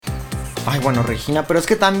Ay, bueno, Regina, pero es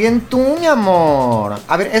que también tú, mi amor.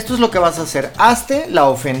 A ver, esto es lo que vas a hacer. Hazte la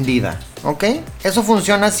ofendida, ¿ok? Eso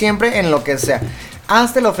funciona siempre en lo que sea.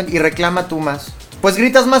 Hazte la ofendida y reclama tú más. Pues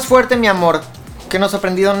gritas más fuerte, mi amor. Que no has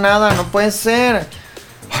aprendido nada, no puede ser.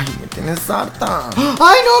 Ay, me tienes harta. ¡Ay,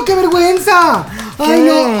 no! ¡Qué vergüenza!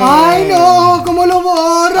 ¿Qué? ¡Ay, no! ¿Cómo lo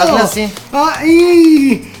borro? Hazle así.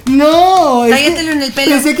 ¡Ay! ¡No! Tállatelo en el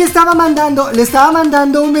pelo. Pensé que le estaba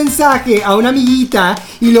mandando un mensaje a una amiguita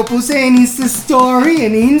y lo puse en Insta Story,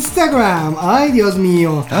 en Instagram. ¡Ay, Dios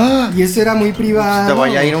mío! Y eso era muy privado. Te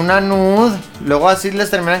vaya a ir una nud. Luego así les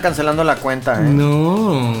terminan cancelando la cuenta, ¿eh?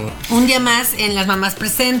 No. Un día más en Las Mamás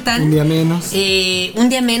Presentan. Un día menos. Un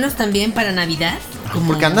día menos también para Navidad.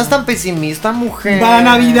 ¿Por qué andas tan pesimista, mujer? ¡Para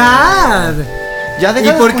Navidad! Ya deja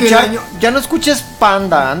 ¿Y de por qué escuchar, el año? ya no escuches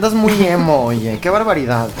Panda, andas muy emo, oye, qué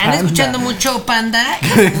barbaridad. Anda escuchando mucho Panda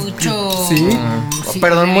y mucho... Sí.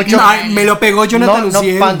 Perdón, mucho. Ay, me lo pegó Jonathan No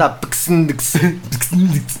Lucier. Panda.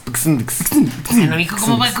 Bueno, hijo,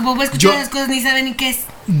 ¿cómo va a escuchar Yo- las cosas? Ni sabe ni qué es.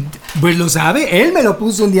 Pues lo sabe, él me lo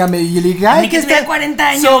puso un día y le dije, ay, Ni que que tuviera está 40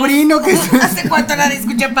 años. sobrino que ¿Hace cuánto nadie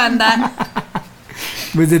escucha Panda?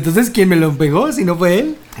 Pues entonces, ¿quién me lo pegó si no fue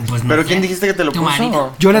él? Pues no ¿Pero sé. quién dijiste que te lo ¿Tu puso?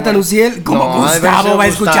 marido? Jonathan Lucier, como No, debe Gustavo ser va a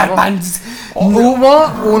escuchar Gustavo. Pans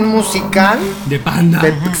Hubo un musical de Panda.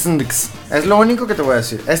 de Pixndix. Es lo único que te voy a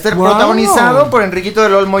decir. Este Wow. protagonizado por Enriquito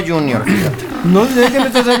del Olmo Jr. Fíjate. No sé de qué me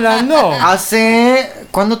estás hablando.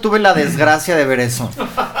 ¿Cuándo tuve la desgracia de ver eso?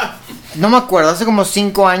 No me acuerdo, hace como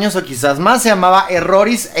 5 años o quizás más. Se llamaba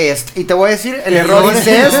Erroris Est. Y te voy a decir, el Erroris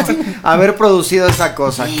Est haber producido esa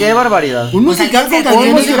cosa. ¡Qué barbaridad! Un musical con Un canciones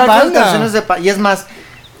de musical con Panda. canciones de Panda. Y es más,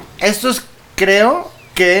 esto es, creo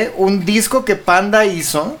que un disco que Panda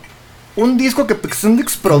hizo, un disco que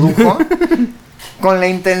Pixndix produjo, con la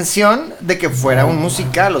intención de que fuera un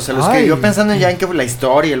musical. O sea, lo escribió Ay. pensando ya en que la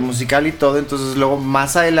historia, el musical y todo. Entonces luego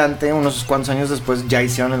más adelante, unos cuantos años después, ya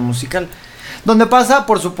hicieron el musical. Donde pasa,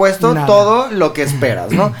 por supuesto, Nada. todo lo que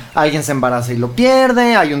esperas, ¿no? Alguien se embaraza y lo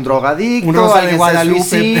pierde, hay un drogadicto, Un Rosa de alguien Guadalupe.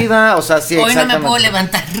 se suicida, o sea, sí, Hoy no me exactamente. puedo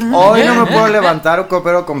levantar. Hoy no me puedo levantar o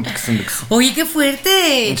coopero con Pixndix. Oye, qué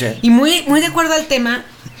fuerte. Sí. Y muy de acuerdo al tema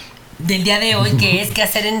del día de hoy, que es qué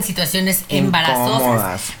hacer en situaciones embarazosas,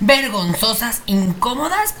 Incómodas. vergonzosas,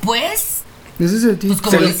 incómodas, pues Ese es el tío.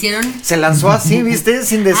 como lo hicieron. Se lanzó así, ¿viste?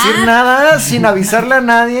 Sin decir Ah. nada, sin avisarle a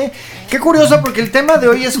nadie. Qué curioso, porque el tema de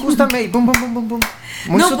hoy es justamente... Pum, pum, pum, pum, pum.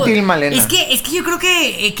 Muy No, sutil, pues, Malena. Es que yo creo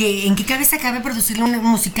que en qué cabeza cabe producirle un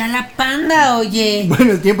musical a Panda, oye.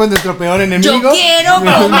 Bueno, el tiempo es nuestro peor enemigo. Yo quiero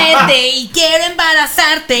comerte y quiero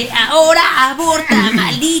embarazarte. Ahora aborta,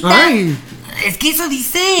 maldita. Ay. Es que eso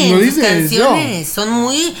dicen No sus dice canciones. Son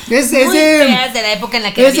muy, Es muy ese- feas de la época en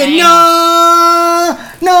la que Ese había no,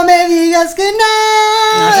 no me digas que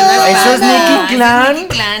no. Eso es Nicki Clan. Nicki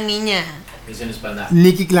Clan, niña.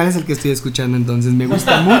 Nicki Clan es el que estoy escuchando, entonces me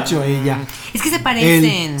gusta mucho ella. Es que se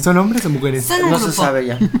parecen. ¿Son hombres o mujeres? Son un No grupo. se sabe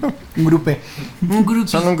ya. Un grupo. Un grupo.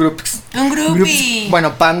 Son un grupo. Un grupi.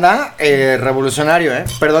 Bueno, Panda, revolucionario,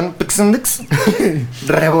 Perdón, Pixndix.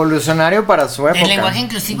 Revolucionario para su época. lenguaje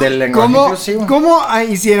inclusivo. Del lenguaje ¿Cómo, inclusivo. ¿Cómo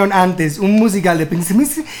hicieron antes un musical de Prince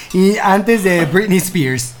y antes de Britney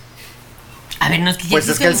Spears? A ver, no es que ya Pues es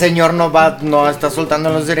existe que el señor no está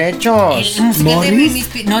soltando los derechos. el musical de ¿Morris? Britney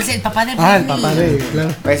Spears. No, es el papá de Britney. Ah, el papá de,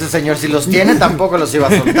 claro. Ese señor, si los tiene, tampoco los iba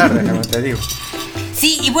a soltar, déjame te digo.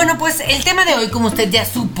 Sí, y bueno, pues el tema de hoy, como usted ya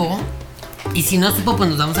supo, y si no supo, pues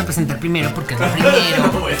nos vamos a presentar primero, porque es lo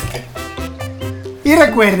primero. Y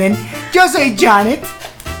recuerden, yo soy Janet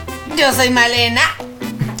Yo soy Malena.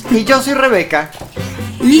 Y yo soy Rebeca.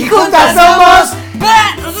 y juntas somos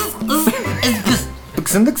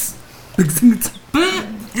Pixndix.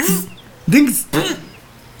 Dings.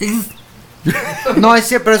 No,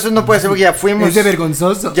 pero eso no puede ser porque ya fuimos. Es de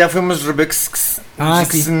vergonzoso. Ya fuimos Rebex. Ah,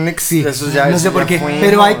 sí. Sí. Eso ya No eso sé por ya qué. fuimos.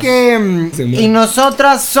 Pero hay que. Y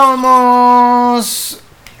nosotras somos.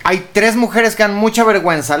 Hay 3 mujeres que dan mucha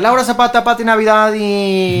vergüenza: Laura Zapata, Pati Navidad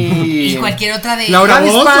y. Y cualquier otra de Laura Gaby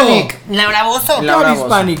Bozzo. Hispanic. Laura Bozzo. Laura Laura Bozzo.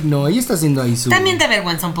 Hispanic, no, ella está haciendo ahí su. También te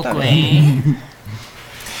avergüenza un poco, También.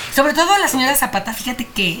 Sobre todo la señora Zapata, fíjate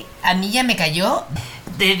que a mí ya me cayó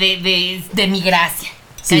de mi gracia.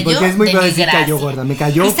 Sí, porque es muy de feo mi decir gracia. cayó, gorda, me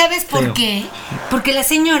cayó ¿Y sabes por feo. qué? Porque la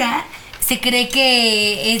señora se cree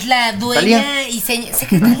que es la dueña Talía. y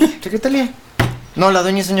secretaria Secretaría. No, la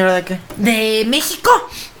doña y señora de qué? de México.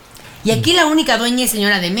 Y aquí la única dueña y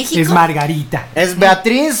señora de México Es Margarita. Es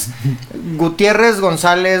Beatriz Gutiérrez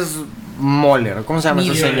González Moller. ¿Cómo se llama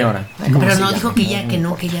esa Miller. señora? Pero no dijo que ella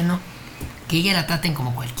no. Que ella la traten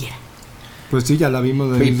como cualquiera. Pues sí, ya la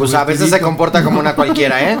vimos. Y pues a veces se comporta como una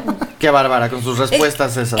cualquiera, Qué bárbara con sus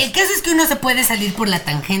respuestas esas. El caso es que uno se puede salir por la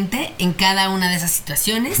tangente en cada una de esas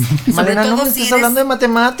situaciones. Sobre Malena, todo no me si estás eres... hablando de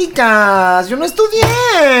matemáticas. Yo no estudié.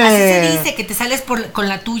 Así se dice, que te sales con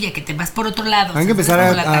la tuya, que te vas por otro lado. Hay que empezar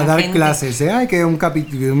a dar clases, ¿eh? Hay que un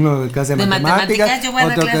capítulo, uno de clase de matemáticas, yo voy a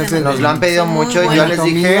dar otro clase de clase de... Nos lo han pedido Muy mucho y bueno. yo les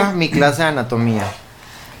dije Anatomía. mi clase de anatomía.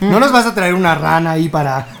 ¿No nos vas a traer una rana ahí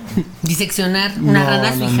para...? Diseccionar una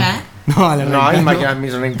rana fija. No, a la No, rana, imagina,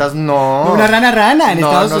 mis ranitas no. Una rana. En No,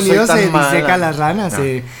 Estados no soy Unidos tan se mala. disecan las ranas. No.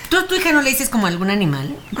 ¿Tú a tu hija no le dices como algún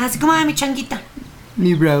animal? Así como a mi changuita.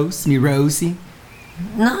 Mi Rosie.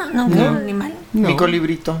 No, un animal. No. Mi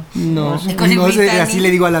colibrito. No, El no colibrita, sé, así ni- le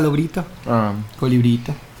digo a la lobrito. Ah.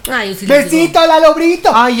 Colibrito. Ay, yo sí le digo. ¡Besito a la lobrito!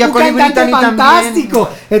 Ay, ya Un Colibrita cantante ni también. fantástico.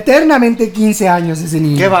 Eternamente 15 años ese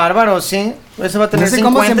niño. Qué bárbaro, sí. Ese va a tener No sé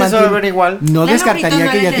cómo 50 y se va a ver igual. No La descartaría Lobrito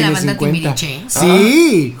no que era ya de la tiene banda 50. Timbiriche.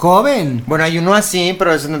 Sí, joven. Bueno, hay uno así,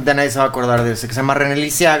 pero ese de nadie se va a acordar de ese, que se llama René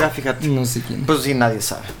Lisiaga, fíjate. No sé quién. Pues sí, nadie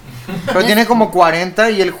sabe. Pero tiene como 40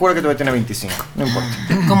 y él jura que todavía tiene 25. No importa.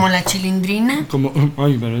 Como la chilindrina. Como,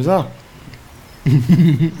 ay, pero eso.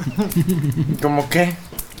 ¿Cómo qué?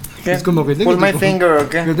 ¿Qué? Es como que Pull my finger, ¿o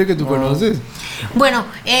qué? Fíjate que tú conoces. Bueno,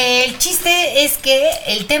 el chiste es que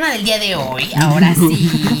el tema del día de hoy, ahora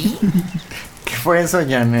sí. ¿Qué fue eso,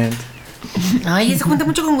 Janet? Ay, se junta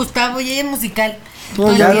mucho con Gustavo y ella es musical. Todo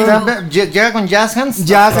Todo el ya tiempo. Llega con Jazz Hands.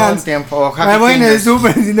 Jazz todo el hands. tiempo. O Ah, Happy bueno, es Fingers.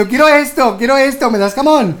 súper diciendo, quiero esto, ¿me das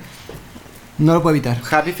jamón? No lo puedo evitar.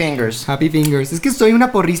 Happy Fingers. Happy Fingers. Es que soy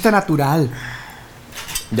una porrista natural.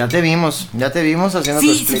 Ya te vimos haciendo tu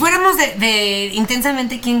Sí, si split. fuéramos de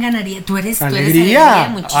intensamente, ¿quién ganaría? Tú eres Alegría.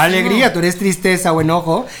 muchísimo. Alegría, tú eres tristeza o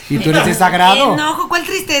enojo y tú eres desagrado. Enojo, ¿cuál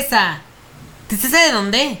tristeza? ¿Tristeza de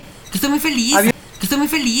dónde? Que estoy muy feliz. Había- Que estoy muy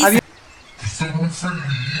feliz. había-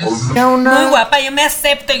 Había una... Muy guapa, yo me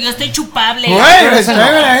acepto, yo estoy chupable. Güey, eres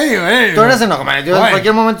güey, güey. Tú eres enojo, man. Yo en Güey.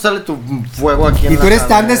 cualquier momento sale tu fuego aquí en Y la tú eres tan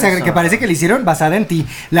cabeza. desagradable que parece que le hicieron basada en ti.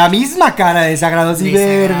 La misma cara de desagrado, así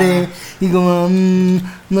Desagrado. verde. Y como,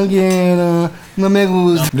 no quiero, no me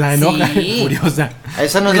gusta. La enoja, Sí. furiosa.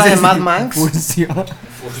 Esa no es la de Mad Max. Furiosa.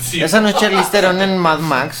 Esa no es Charlize Theron en Mad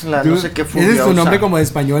Max, la no sé qué furiosa. Ese es su nombre como de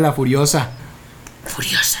española, furiosa.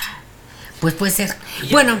 Furiosa. Pues puede ser.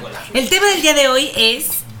 Bueno, el tema del día de hoy es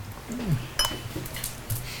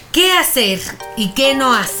qué hacer y qué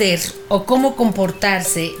no hacer, o cómo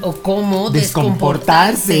comportarse, o cómo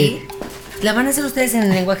Descomportarse. descomportarse. ¿La van a hacer ustedes en el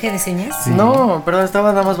lenguaje de señas? Sí. No, pero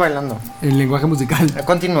estaba nada más bailando. El lenguaje musical.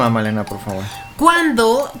 Continúa, Malena, por favor.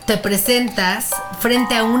 Cuando te presentas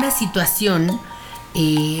frente a una situación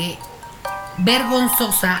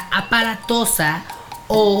vergonzosa, aparatosa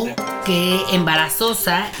o que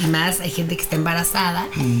embarazosa, y más hay gente que está embarazada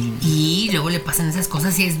y luego le pasan esas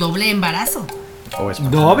cosas y es doble embarazo. O es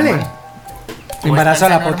Doble. O Embarazo a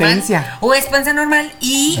es la panza normal, potencia. o es panza normal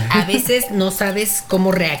y a veces no sabes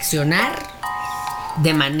cómo reaccionar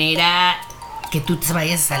de manera que tú te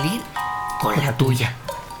vayas a salir con la tuya.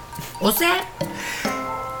 O sea,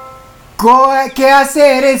 ¿Qué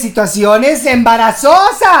hacer en situaciones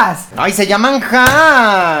embarazosas? ¡Ay, se llaman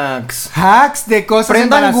hacks! Hacks de cosas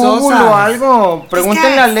Prendan embarazosas. Google o algo.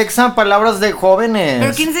 Pregúntenle a hacks? Alexa palabras de jóvenes.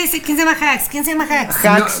 pero ¿quién se llama hacks? ¿Quién se llama hacks?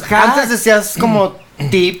 Hacks. No, hacks. Antes decías como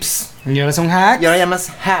tips Y ahora son hacks. y ahora llamas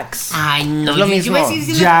hacks. Ay, no, Es lo yo mismo. iba a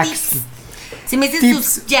decir Jacks. tips. Si me dices Tips.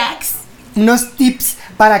 tus jacks, Unos tips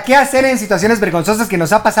para qué hacer en situaciones vergonzosas que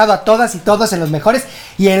nos ha pasado a todas y todos en los mejores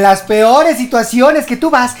y en las peores situaciones que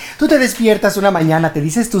tú te despiertas una mañana, te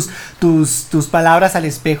dices tus palabras al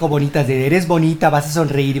espejo bonitas de eres bonita, vas a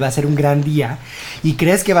sonreír y va a ser un gran día y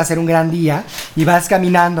crees que va a ser un gran día y vas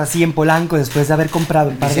caminando así en Polanco después de haber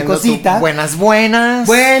comprado un par Diciendo de tú, cositas. buenas, buenas.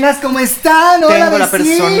 Buenas, ¿cómo están? Hola, Tengo la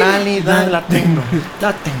vecino. personalidad, la tengo.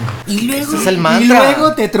 La tengo. y luego Ese es el Y mantra.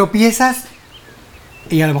 luego te tropiezas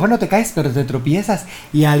y a lo mejor no te caes, pero te tropiezas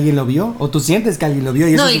y alguien lo vio o tú sientes que alguien lo vio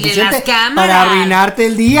y eso No, es y de suficiente las cámaras. para arruinarte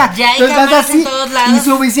el día. Ya hay Entonces vas cámaras en así todos lados. y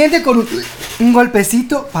suficiente con un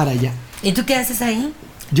golpecito para allá. ¿Y tú qué haces ahí?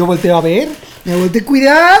 Yo volteo a ver, me volteo,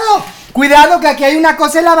 cuidado que aquí hay una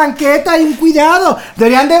cosa en la banqueta, hay un cuidado.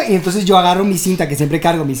 Y entonces yo agarro mi cinta, que siempre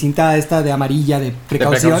cargo, mi cinta esta de amarilla de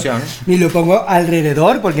precaución. Y lo pongo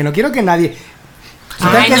alrededor porque no quiero que nadie...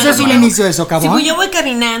 ¿Sabes Ay, que no, eso es no, un no. inicio de Si socavón? yo voy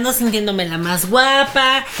caminando sintiéndome la más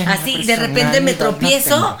guapa, así de repente me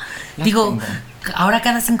tropiezo, digo, ahora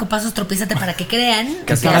cada 5 pasos tropiézate para que crean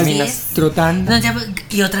Que así así caminas. es. Trotando. No, ya,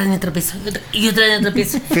 y otra vez me tropiezo, y otra vez me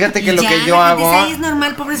tropiezo. Fíjate que Y lo ya, que yo la gente hago- dice, "Ay, es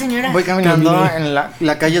normal, pobre señora". Voy caminando Caminé. en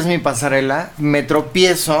la calle, es mi pasarela, me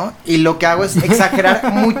tropiezo y lo que hago es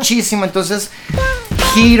exagerar muchísimo. Entonces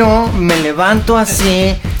giro, me levanto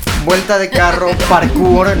así, vuelta de carro,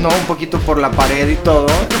 parkour, ¿no? Un poquito por la pared y todo.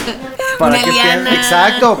 Para Una que liana,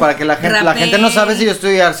 exacto, para que la gente no sabe si yo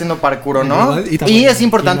estoy haciendo parkour o no. Y es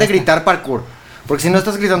importante gritar parkour. Porque si no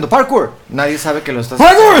estás gritando parkour, nadie sabe que lo estás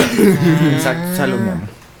haciendo. Exacto, salud, mi amor.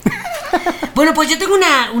 Bueno, pues yo tengo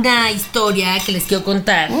una historia que les quiero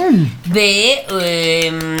contar de...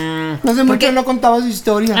 No sé porque mucho, no contabas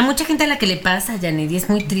historia. hay mucha gente a la que le pasa, Janet, y es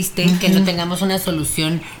muy triste que no tengamos una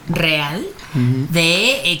solución real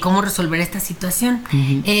de cómo resolver esta situación.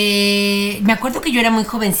 Me acuerdo que yo era muy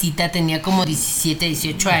jovencita, tenía como 17,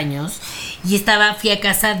 18 años, y fui a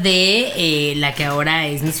casa de la que ahora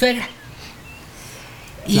es mi suegra.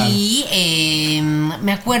 Claro. Y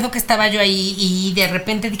me acuerdo que estaba yo ahí y de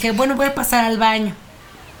repente dije, bueno, voy a pasar al baño.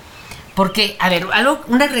 Porque, a ver,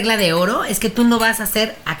 una regla de oro es que tú no vas a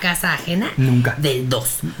hacer a casa ajena. Nunca. Del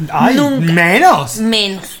 2. Ay, nunca. menos.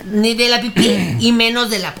 Menos. Ni de la pipí y menos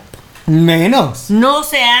de la popo. Menos. No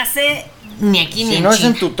se hace ni aquí ni Si en no es China.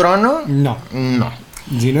 en tu trono, No. no.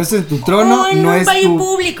 Si no es en tu trono, o en no un es baño tu...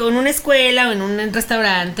 público, en una escuela o en un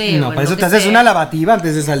restaurante. No, o en para lo eso que te haces sea. una lavativa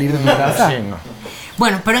antes de salir de tu casa. Sí, no.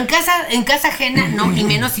 Bueno, pero en casa ajena no, y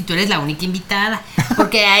menos si tú eres la única invitada,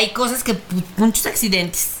 porque hay cosas que muchos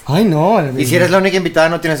accidentes. Ay, no. Y si eres la única invitada,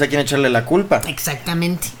 no tienes a quien echarle la culpa.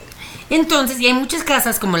 Exactamente. Entonces, y hay muchas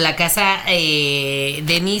casas como la casa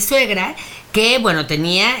de mi suegra, que bueno,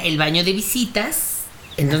 tenía el baño de visitas,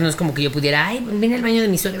 entonces no es como que yo pudiera, ay, viene el baño de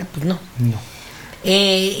mi suegra, pues no. No.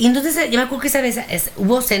 Y entonces yo me acuerdo que esa vez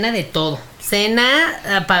hubo cena de todo,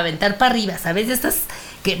 cena para aventar para arriba, ¿sabes? De estas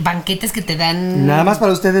banquetes que te dan. Nada más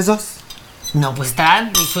para ustedes dos. No, pues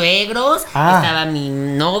estaban mis suegros, estaba mi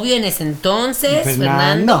novio en ese entonces,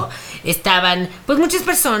 Fernando. Estaban, pues muchas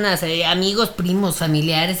personas, amigos, primos,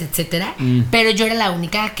 familiares, etcétera. Pero yo era la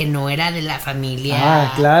única que no era de la familia.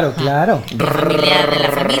 Ah, claro, claro. De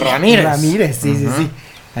la familia. Ramírez, sí, sí, sí.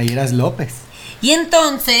 Ahí eras López. Y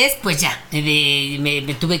entonces, pues ya,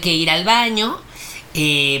 me tuve que ir al baño,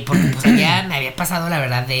 porque pues allá me había pasado la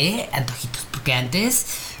verdad de antojitos, porque antes,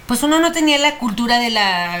 pues uno no tenía la cultura de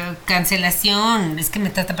la cancelación, es que me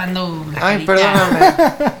está tapando la Ay, carita.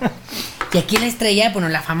 perdóname. Y aquí la estrella, bueno,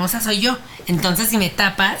 la famosa soy yo, entonces si me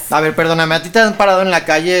tapas... A ver, perdóname, ¿a ti te han parado en la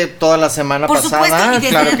calle toda la semana Por pasada? supuesto, y desde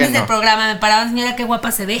Claro que antes del no. programa me paraban, señora, qué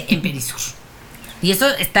guapa se ve en Perisur. Y eso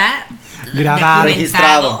está Grabado.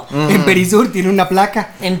 Registrado. En Perisur tiene una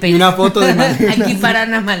placa. En y una foto de Malena. Aquí para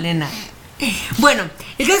Ana Malena. Bueno,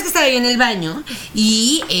 el caso es que estaba yo en el baño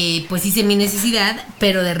y pues hice mi necesidad,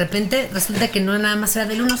 pero de repente resulta que no nada más era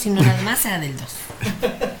del 1, sino nada más era del 2.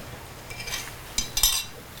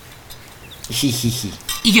 Jijiji.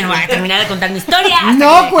 Y yo no voy a terminar de contar mi historia. hasta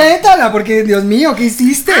No, que- cuéntala, porque Dios mío, ¿qué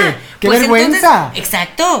hiciste? Ah, ¡Qué pues vergüenza! entonces-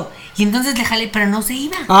 exacto. Y entonces le jalé, pero no se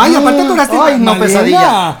iba. Ay, aparte duraste. Ay, no, Malena.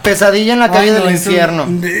 pesadilla. Pesadilla en la calle Ay, no, del eso- infierno.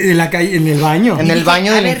 En la calle, en el baño. En Y el dije,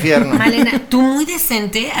 baño a del ver, infierno. Malena, tú muy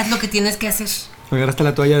decente, haz lo que tienes que hacer. ¿Agarraste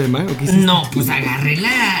la toalla de mano? ¿Qué hiciste? No, pues agarré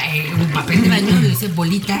un papel de baño, lo hice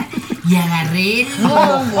bolita y agarré el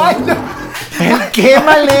mojo. Ay, no. ¿El qué,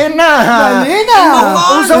 Malena? ¡Malena!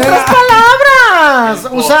 Usa otras palabras.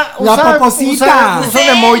 Usa La usa- poposita. Usa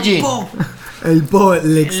un emoji. El El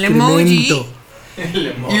emoji. excremento.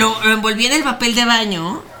 Lo envolví en el papel de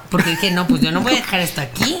baño porque dije, no, pues yo no voy a dejar esto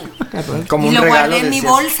aquí. Como Y un lo regalo. guardé en mi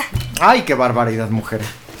decías. bolsa. Ay, qué barbaridad, mujer.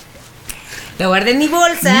 Lo guardé en mi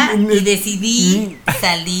bolsa y decidí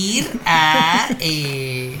salir a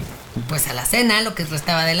pues a la cena, lo que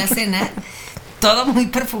restaba de la cena. Todo muy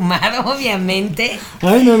perfumado, obviamente.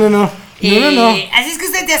 Ay, no, no, no. No. Así es que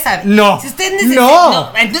usted ya sabe. No. Si usted necesita.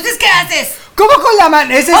 No. Entonces, ¿qué haces? ¿Cómo con la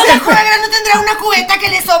mano? Ese es Oiga, el... suegra, ¿no tendrá una cubeta que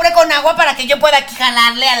le sobre con agua para que yo pueda aquí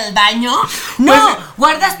jalarle al baño? No, Pues-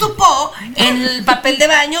 guardas tu po en el papel de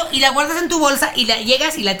baño y la guardas en tu bolsa y la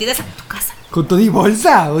llegas y la tiras a tu casa. Con todo y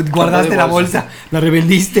bolsa. Guardaste la bolsa. La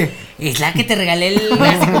revendiste. Es la que te regalé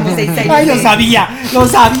hace como 6 años. Ay, lo sabía. Lo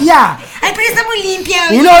sabía. Ay, pero está muy limpia.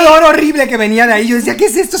 oye. Un olor horrible que venía de ahí. Yo decía, ¿qué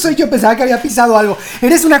es esto? Soy yo. Pensaba que había pisado algo.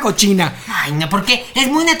 Eres una cochina. Ay, no, porque es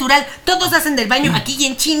muy natural. Todos hacen del baño aquí y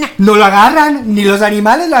en China. No lo agarran. Ni los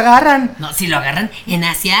animales lo agarran. No, si lo agarran en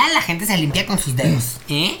Asia, la gente se limpia con sus dedos,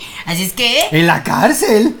 ¿eh? Así es que En la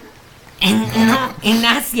cárcel. en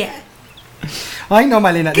Asia. Ay, no,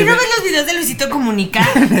 Malena. ¿Qué de no ver- ves los videos de Luisito Comunica?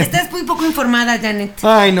 Estás muy poco informada, Janet.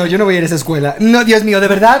 Ay, no, yo no voy a ir a esa escuela. No, Dios mío, de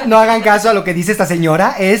verdad, no hagan caso a lo que dice esta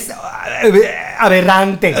señora. Es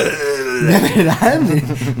aberrante. De verdad.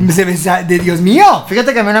 De Dios mío.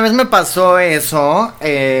 Fíjate que a mí una vez me pasó eso.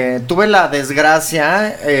 Tuve la desgracia,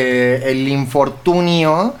 el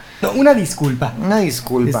infortunio. No, una disculpa. Una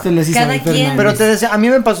disculpa. Esto no es Cada Isabel quien. Fernández. Pero te decía, a mí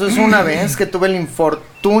me pasó eso una vez que tuve el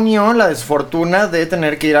infortunio, la desfortuna de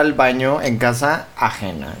tener que ir al baño en casa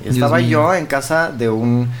ajena. Y estaba mío. yo en casa de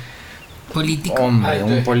un político. Hombre,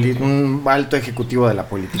 un alto ejecutivo de la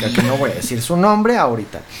política, que no voy a decir su nombre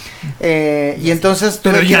ahorita. Y entonces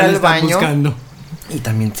Pero tuve que ir ya lo al están baño buscando. y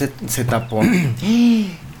también se tapó.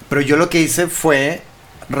 Pero yo lo que hice fue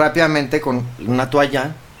rápidamente con una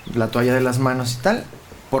toalla, la toalla de las manos y tal,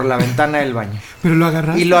 por la ventana del baño. Pero lo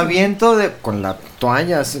agarraste. Y lo aviento con la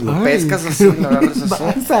toalla, así, lo Ay, pescas así, lo agarras así.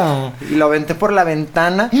 pasa? Y lo aventé por la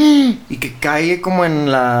ventana y que cae como en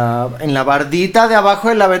la bardita de abajo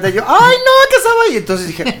de la ventana. Y yo, ¡ay no! ¿Qué estaba ahí? Entonces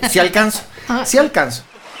dije, sí alcanzo, sí alcanzo.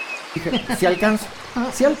 Dije, sí alcanzo,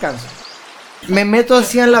 sí alcanzo. Me meto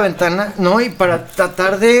así en la ventana, ¿no? Y para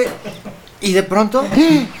tratar de... Y de pronto,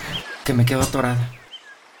 que me quedo atorada.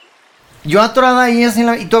 Yo atorada ahí así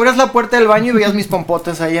y tú abrías la puerta del baño y veías mis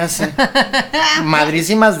pompotes ahí así.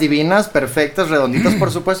 Madrísimas, divinas, perfectas, redonditas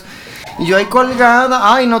por supuesto. Y yo ahí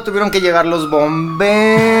colgada. Ay, no, tuvieron que llegar los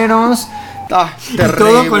bomberos. Terrible.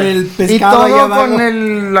 Y todo con el pescado y todo ahí abajo. con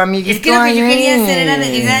el amiguito. Es que lo que yo ahí. quería hacer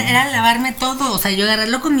era lavarme todo, o sea, yo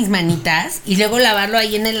agarrarlo con mis manitas y luego lavarlo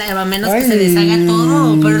ahí en el lavamanos que se deshaga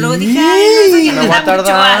todo. Pero luego dije, ay, no, eso ya Me me voy a da mucho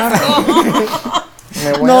tardar. asco.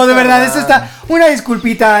 No, de verdad, esto está. Una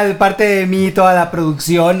disculpita de parte de mí y toda la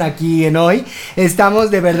producción aquí en hoy. Estamos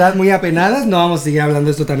de verdad muy apenadas. No vamos a seguir hablando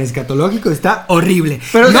de esto tan escatológico. Está horrible.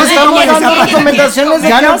 Pero no estamos ya dando no recomendaciones de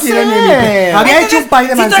ya qué no quieren ni hacer. Había hecho un pay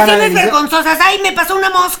de manzana. Situaciones de- vergonzosas. Ay, me pasó una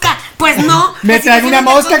mosca. Pues no. Me las traje una situaciones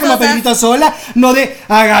mosca como vergonzosas. Pedrito Sola. No de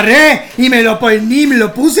agarré y me lo poní, me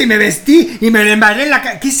lo puse y me vestí y me lo embarré en la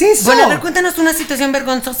cara. ¿Qué es eso? Bueno, a ver, cuéntanos una situación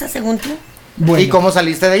vergonzosa según tú. Bueno, ¿Y cómo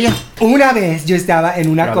saliste de ella? una vez yo estaba en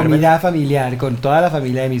una A ver, comida familiar con toda la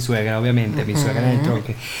familia de mi suegra, obviamente, mi suegra en el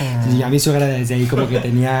tronque. Y ya mi suegra desde ahí como que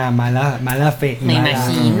tenía mala fe y Me mala,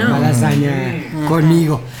 imagino. mala hazaña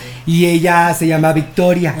conmigo. Y ella se llama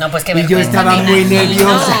Victoria. No, pues qué y yo vergüenza, estaba me muy imagino.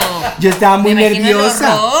 nerviosa. Yo estaba muy Me imagino el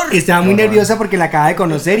nerviosa. horror. Estaba muy nerviosa porque la acababa de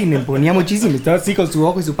conocer y me imponía muchísimo. Estaba así con su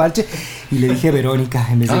ojo y su parche. Y le dije Verónica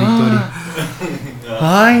en vez de Victoria.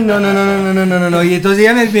 Ay, no. Y entonces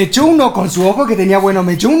ella me echó un ojo con su ojo que tenía bueno,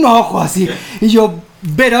 me echó un ojo así. Y yo,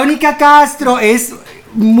 Verónica Castro es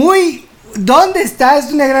muy... ¿Dónde está? Es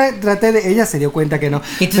una gran... Traté de... Ella se dio cuenta que no.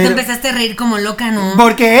 Y tú te empezaste a reír como loca, ¿no?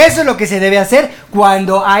 Porque eso es lo que se debe hacer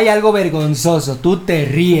cuando hay algo vergonzoso. Tú te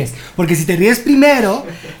ríes. Porque si te ríes primero,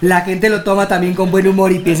 la gente lo toma también con buen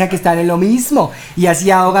humor y piensa que están en lo mismo. Y así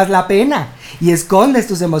ahogas la pena. Y escondes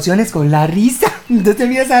tus emociones con la risa. Entonces te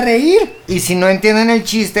empiezas a reír. Y si no entienden el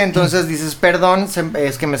chiste, entonces dices, perdón,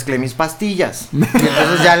 es que mezclé mis pastillas. Y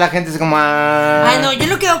entonces ya la gente es como, Ay, no, yo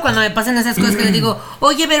lo que hago cuando me pasan esas cosas que le digo,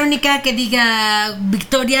 oye, Verónica, que diga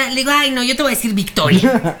Victoria, le digo, ay, no, yo te voy a decir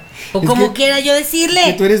Victoria. O Es como que- quiera yo Que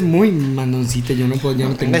decirle. tú eres muy mandoncita. Yo no puedo, yo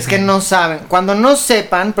no tengo. Es que no saben. Cuando no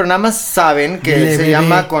sepan, pero nada más saben que Le se bebé.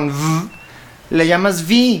 llama con V, le llamas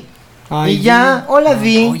V. Ay, y ya, hola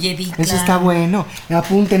V. Oye, Vic. Eso está bueno.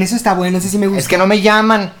 Apunten, eso está bueno. Ese sí me gusta. Es que no me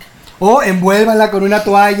llaman. O envuélvala con una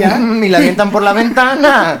toalla. Y la avientan por la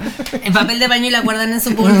ventana. En papel de baño y la guardan en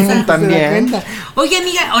su bolsa. También. ¿Se da cuenta? Oye,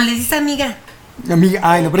 amiga, o le dices amiga. Amiga,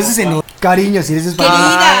 ay, no, pero eso se no. Cariño, si eres español.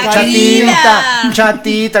 Querida, Chatita,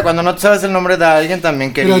 chatita, cuando no te sabes el nombre de alguien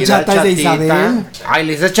también, Pero querida, chata es de Isabel. Ay,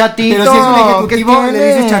 le dices chatito. Pero si es un ejecutivo, ¿qué ¿le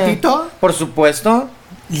tiene? dices chatito? Por supuesto.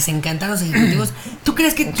 Les encantan los ejecutivos. ¿Tú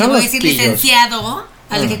crees que te Son voy a los decir quillos. licenciado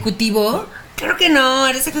al ejecutivo? Claro que no,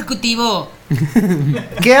 eres ejecutivo.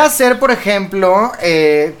 ¿Qué hacer, por ejemplo,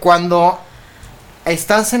 cuando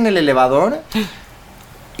estás en el elevador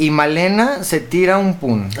y Malena se tira un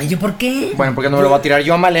pun? Ay, ¿yo por qué? Bueno, porque no me lo voy a tirar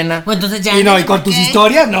yo a Malena. Pues entonces ya. Y no, y ¿por con tus qué?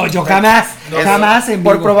 historias, no, yo jamás, Es- jamás en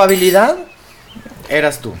Por vivo. probabilidad,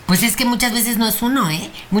 eras tú. Pues es que muchas veces no es uno, ¿eh?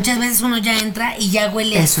 Muchas veces uno ya entra y ya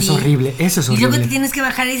huele Eso así. es horrible, eso es Y luego horrible. te tienes que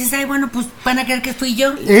bajar y dices, ay, bueno, pues van a creer que fui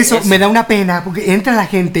yo. Eso me da una pena, porque entra la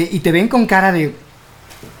gente y te ven con cara de...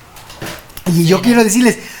 Y yo quiero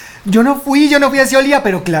decirles, yo no fui así olía,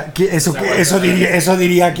 pero eso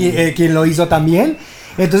diría quien lo hizo también.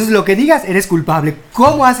 Entonces lo que digas, eres culpable.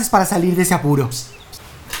 ¿Cómo haces para salir de ese apuro?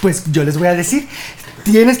 Pues yo les voy a decir,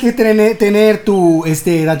 tienes que tener tu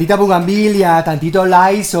tantita bugambilia, tantito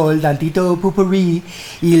Lysol, tantito pupurrí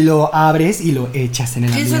y lo abres y lo echas en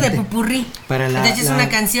el ¿Qué es ambiente. eso de pupurrí? Para la- Te echas la- una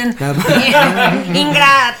canción. la-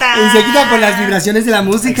 Ingrata. Y se quita con las vibraciones de la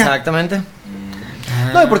música. Exactamente.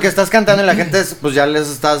 No, y porque estás cantando y la gente, pues ya les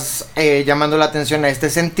estás llamando la atención a este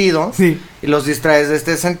sentido. Sí. Y los distraes de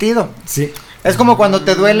este sentido. Sí. Es como cuando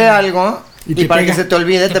te duele algo Y y, te para pega. que se te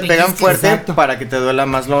olvide Te te pegan pellizcas. fuerte Exacto. para que te duela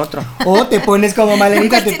más lo otro. O te pones como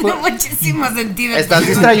Malenita, te Tiene muchísimo sentido. Estás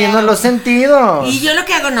distrayendo los sentidos. Y yo lo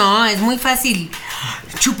que hago, no, es muy fácil.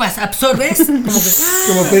 Chupas, absorbes, como que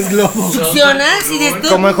como pez globo. succionas y de esto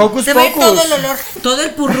Como en Hocus se va a ir Pocus. todo el olor, todo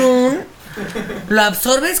el purrún Lo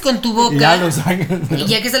absorbes con tu boca. Y ya lo sacas. Y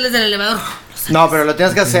ya que sales del elevador. No, pero lo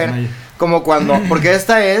tienes que hacer como cuando, porque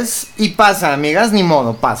esta es, y pasa, amigas, ni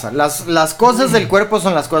modo, pasa. Las cosas del cuerpo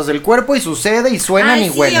son las cosas del cuerpo y sucede y suenan Ay, y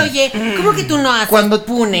sí, huelen. oye, ¿cómo que tú no haces Cuando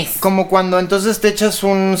punes? Como cuando entonces te echas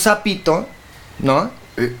un sapito, ¿no?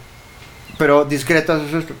 Pero discreto.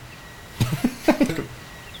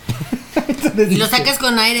 Y lo sacas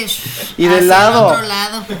con aire. Y de hacia lado. el otro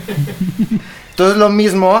lado. Entonces lo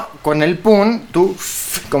mismo con el pun, tú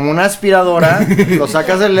como una aspiradora, lo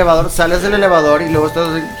sacas del elevador, sales del elevador y luego estás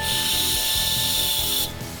así.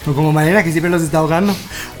 O como Malena, que siempre los está ahogando.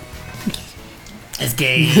 Es Y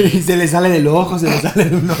que. se le sale del ojo, se le sale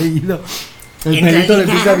de un oído. El En pelito le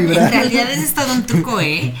empieza a realidad, vibrar. en realidad es todo un truco,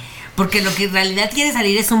 ¿eh? Porque lo que en realidad quiere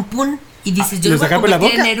salir es un pun. Y dices, yo ¿lo lo voy a saca por la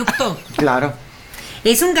convertir en boca? eructo. Claro.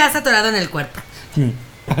 Es un gas atorado en el cuerpo.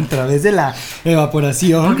 A través de la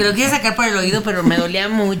evaporación. Porque lo quise sacar por el oído, pero me dolía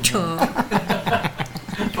mucho.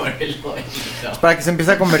 Es para que se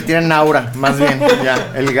empiece a convertir en aura, más bien,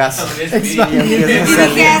 ya, el gas. Y empieza a Y dije,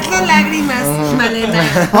 salir. hazlo lágrimas, Malena.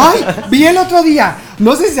 Ay, vi el otro día.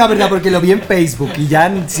 No sé si sea verdad porque lo vi en Facebook y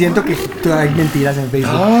ya siento que hay mentiras en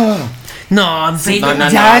Facebook. No, en Facebook. No,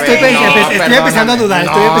 Ya a estoy, ver, estoy empezando a dudar,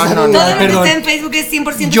 estoy empezando a Todo dudar, lo que perdón. está en Facebook es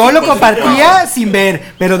 100% Yo lo científico. compartía sin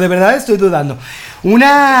ver, pero de verdad estoy dudando.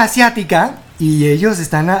 Una asiática y ellos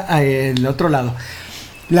están en el otro lado.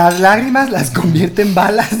 Las lágrimas las convierten en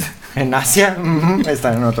balas. En Asia,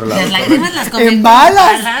 están en otro lado. Las lágrimas las convierten En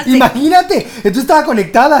balas, imagínate. Entonces estaba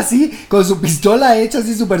conectada así, con su pistola hecha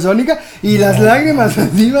así supersónica, y las lágrimas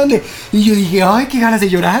así iban de. Y yo dije, ay, qué ganas de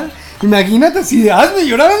llorar. Imagínate así de hazme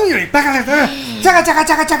llorar, chaca, chaca,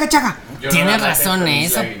 chaca, chaca, chaca. Tienes razón,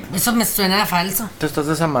 eso me suena falso. Te estás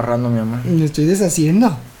desamarrando, mi amor. Me estoy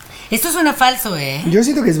deshaciendo. Esto suena falso, ¿eh? Yo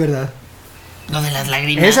siento que es verdad. Lo de las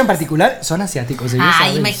lágrimas. Eso en particular son asiáticos, ellos Ay,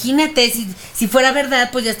 saben. imagínate, si fuera verdad,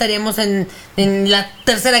 pues ya estaríamos en la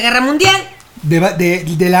Tercera Guerra Mundial.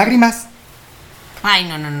 De lágrimas. Ay,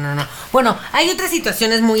 no. Bueno, hay otras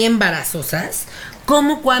situaciones muy embarazosas,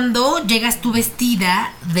 como cuando llegas tú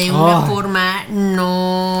vestida de una forma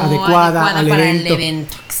no Adecuada al para evento. el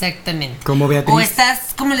evento. Exactamente. Como Beatriz. O estás,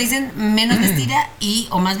 como le dicen, menos vestida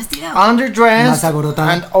o más vestida. Underdressed Más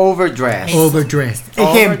alborotada. and overdressed. Overdressed.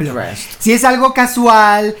 Ejemplo, Overdressed. si es algo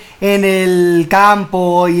casual en el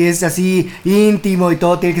campo y es así íntimo y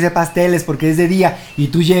todo tiene que ser pasteles porque es de día y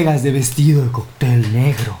tú llegas de vestido de cóctel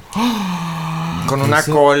negro. Con una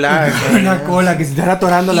Eso- cola. Una cola que se están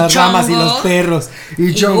atorando Y las ramas y chongo. los perros.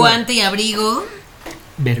 Y chongo. guante y abrigo.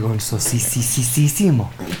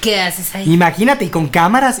 Vergonzosísimo. ¿Qué haces ahí? Imagínate, y con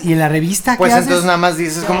cámaras y en la revista, Pues ¿qué entonces haces? nada más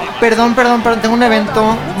dices como, perdón, tengo un evento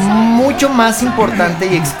mucho más importante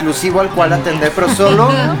y exclusivo al cual atender, pero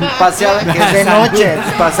solo pase a, que es de noche,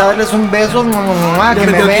 pase a darles un beso, que me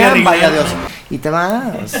me tengo que ir a vean, arreglar. vaya Dios. Y te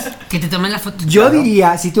vas. Que te tomen la foto. Yo Claro.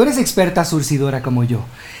 diría, si tú eres experta surcidora como yo,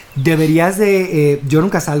 deberías de... yo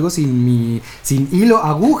nunca salgo sin hilo,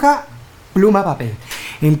 aguja, pluma, papel.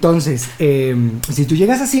 Entonces, si tú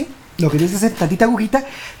llegas así, lo que tienes que hacer, tantita agujita,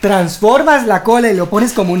 transformas la cola y lo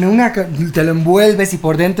pones como en una... te lo envuelves y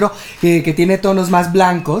por dentro, que tiene tonos más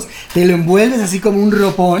blancos, te lo envuelves así como un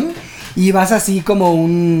ropón. Y vas así como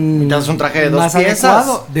un... Te haces un traje de dos más piezas.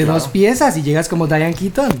 adecuado, de Claro. 2 piezas y llegas como Diane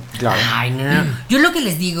Keaton. Claro. Ay, no. Yo lo que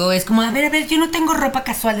les digo es como, a ver, yo no tengo ropa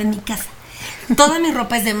casual en mi casa. Toda mi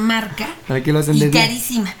ropa es de marca. ¿Para qué lo hacen y de día?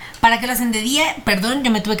 carísima. ¿Para qué lo hacen de día? Perdón,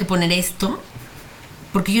 yo me tuve que poner esto.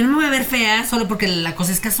 Porque yo no me voy a ver fea solo porque la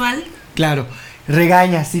cosa es casual. Claro,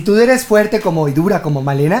 regañas. Si tú eres fuerte como y dura como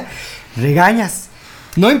Malena, regañas.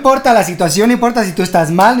 No importa la situación, no importa si tú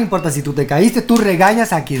estás mal, no importa si tú te caíste, tú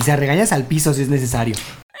regañas a quien sea, regañas al piso si es necesario.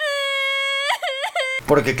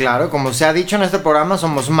 Porque claro, como se ha dicho en este programa,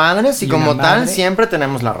 somos madres y Y como una tal madre- siempre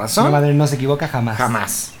tenemos la Una razón. madre no se equivoca jamás.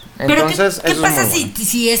 Jamás. Pero Entonces, ¿qué eso pasa es muy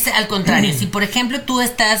si es al contrario? Si por ejemplo tú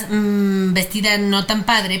estás vestida no tan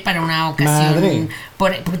padre para una ocasión Madre.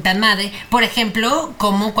 tan madre, por ejemplo,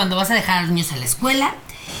 como cuando vas a dejar a los niños a la escuela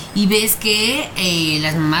y ves que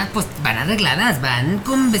las mamás pues van arregladas, van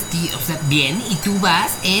con vestidos, o sea, bien, y tú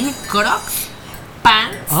vas en crocs,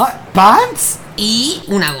 pants Ah, ¿pants? y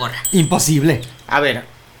una gorra. Imposible. bueno. A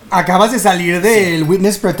ver, ¿Acabas de salir del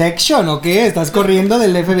Witness Protection o qué? ¿Estás corriendo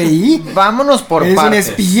del FBI? vámonos por Eres un partes.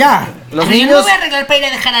 espía. Los A ver, yo no niños, me voy a arreglar para ir a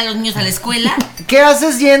dejar a los niños a la escuela. ¿qué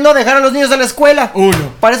haces yendo a dejar a los niños a la escuela? Uno.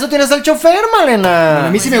 Para eso tienes al chofer, Malena. A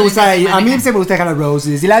mí sí Pues me yo gusta, les dejo a mí manejar. sí me gusta dejar a Rose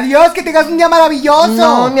y decirle adiós, que tengas un día maravilloso.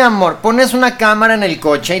 No, mi amor, pones una cámara en el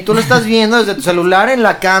coche y tú lo estás viendo desde tu celular en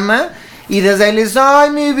la cama Y desde ahí le dices, ay,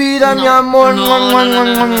 mi vida, mi amor.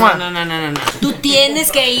 No. Tú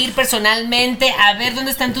tienes que ir personalmente a ver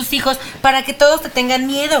dónde están tus hijos para que todos te tengan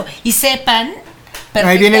miedo y sepan.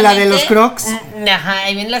 Ahí viene la de los Crocs. Ajá,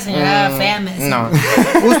 ahí viene la señora fea, me decía. No,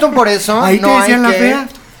 justo por eso Ahí te no decían hay la que... fea.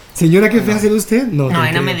 Señora, ¿qué fea se usted? No,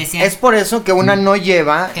 ahí no me decía. Es por eso que una no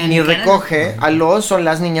lleva Que ni ni cara. recoge a los o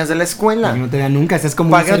las niñas de la escuela. Para que no te vean nunca, estás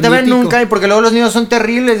como Para un que no ser te vean mítico. nunca y porque luego los niños son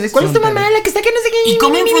terribles. ¿Y cuál es Son tu mamá? terribles. La que está aquí no sé qué. ¿Y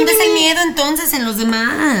cómo infundes el miedo entonces en los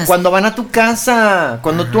demás? Cuando van a tu casa,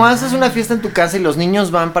 cuando tú haces una fiesta en tu casa y los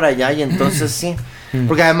niños van para allá y entonces sí.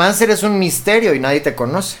 Porque además eres un misterio y nadie te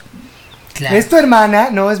conoce. Claro. Es tu hermana,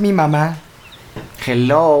 no es mi mamá.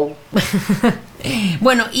 Hello.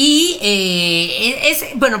 Bueno, y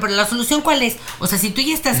bueno, pero la solución ¿cuál es? O sea, si tú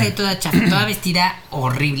ya estás ahí toda chafa, toda vestida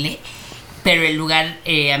horrible, pero el lugar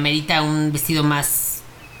amerita un vestido más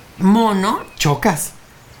mono, Chocas.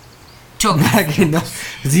 chocas. Para que no.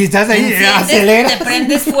 Si estás ahí, Enciendes, aceleras. te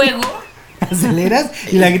prendes fuego. Aceleras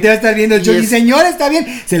y la gente va a estar viendo el show. Y señora, está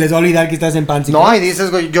bien. Se les va a olvidar que estás en pants. y No, crocs. y dices,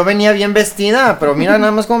 güey, yo venía bien vestida, pero mira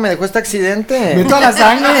nada más cómo me dejó este accidente. Meto a la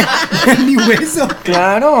sangre en mi hueso.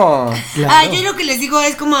 Claro. Claro. Ay, yo lo que les digo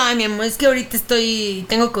es como, ay, mi amor, es que ahorita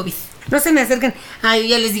tengo COVID. No se me acerquen. Ay, yo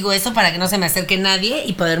ya les digo eso para que no se me acerque nadie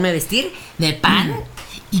y poderme vestir de pan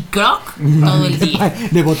y croc todo el día.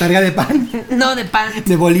 De botarga de pan. No, de pan.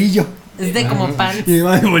 De bolillo. Es de como pan. Y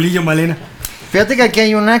va de bolillo, Malena. Fíjate que aquí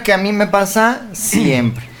hay una que a mí me pasa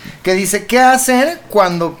siempre. Que dice, ¿qué hacer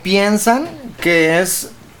cuando piensan que es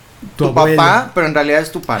Tu tu abuelo. papá, pero en realidad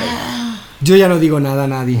es tu pareja? Yo ya no digo nada a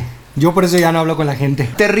nadie. Yo por eso ya no hablo con la gente.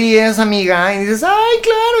 Te ríes, amiga, y dices, ay,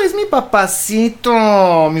 claro, es mi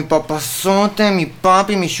papacito, mi papazote, mi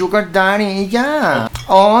papi, mi sugar daddy, y ya.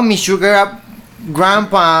 O mi sugar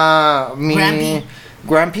grandpa, mi... Grampy.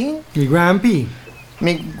 Grampy? Mi Grampy.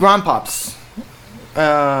 Mi grandpops.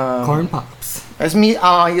 Corn Pops. Es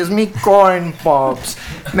mi corn pops.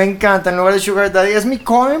 Me encanta, en lugar de sugar daddy, es mi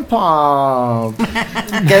corn pop.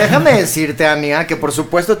 Que déjame decirte, amiga, que por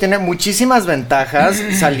supuesto tiene muchísimas ventajas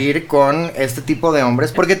salir con este tipo de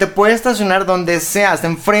hombres, porque te puede estacionar donde sea, hasta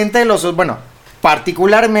enfrente de los, bueno,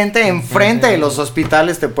 particularmente enfrente de los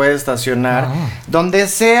hospitales te puede estacionar, donde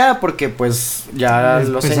sea, porque pues ya Es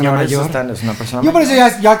los persona señores mayor. es una persona Yo por mayor.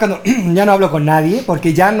 eso ya cuando ya no hablo con nadie,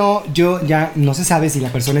 porque ya no se sabe si la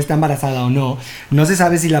persona está embarazada o no, no se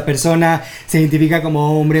sabe si la persona se identifica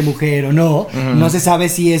como hombre, mujer o no, no se sabe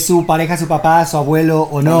si es su pareja, su papá, su abuelo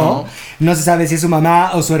o no, no se sabe si es su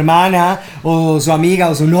mamá o su hermana o su amiga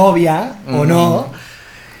o su novia o no.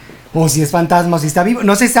 O si es fantasma o si está vivo,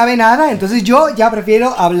 no se sabe nada, entonces yo ya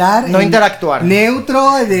prefiero hablar No en interactuar.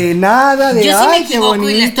 neutro, de nada, de Yo si me ay, qué equivoco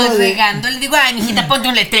y le bonito, estoy de- regando, le digo, ay, mijita, ponte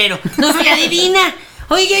un letrero. No soy adivina.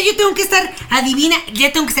 Oye, yo tengo que estar adivina,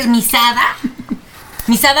 ya tengo que ser Misada.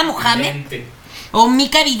 Misada Mohamed. O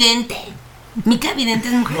Mica Vidente. Mica Vidente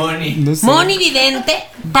es mujer. No sé. Moni Vidente,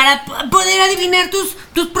 para poder adivinar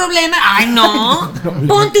tus problemas. Ay, no.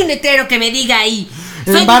 Ponte un letrero que me diga ahí.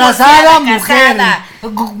 Soy Embarazada, divorciada, casada,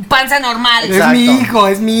 panza normal. Es Exacto. mi hijo,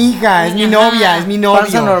 es mi hija, es mi Ajá. novia, es mi novio.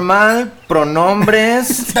 Panza normal,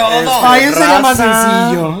 pronombres. Todo. Ay, eso sería más raza.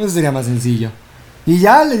 sencillo. Eso sería más sencillo. Y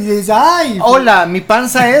ya le dices, ay. Hola, mi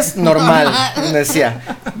panza es normal. Decía.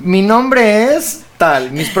 Mi nombre es tal.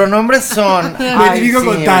 Mis pronombres son. Me Ay, identifico sí,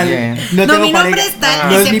 con tal. oye. No, tengo mi nombre pareja. es tal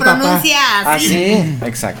No y es se mi papá. pronuncia así. Así,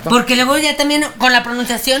 exacto. Porque luego ya también con la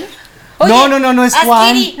pronunciación. No, no es Juan.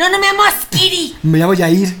 Askiri. No, me llamo Askiri. Me llamo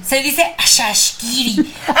Yair. Se dice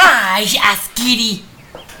Ashashkiri. Ay, Askiri.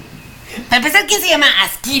 Para empezar, ¿quién se llama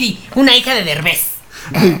Askiri? Una hija de Derbez.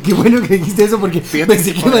 Qué bueno que dijiste eso porque Fíjate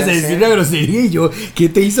pensé que que ibas a puede decir ser. una grosería y yo, ¿qué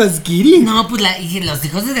te hizo Askiri? No, pues los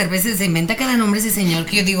hijos de Derbez se inventa cada nombre ese señor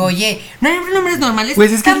que yo digo, oye, ¿no hay nombres normales?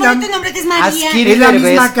 Pues es que Tan la- bonito nombre que es María. Askiri Es la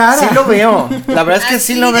Derbez. misma cara. Sí lo veo. La verdad es que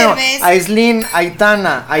sí Askiri lo veo. Derbez. Aislinn,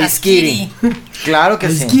 Aitana, Aiskiri. Claro que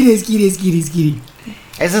sí. Askiri.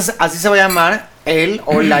 Así se va a llamar él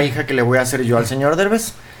o la hija que le voy a hacer yo al señor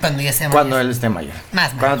Derbez. Cuando ya sea Cuando mayor. él esté mayor.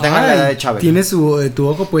 Más Cuando mayor. tenga la edad de Ay, Chávez. Tiene tu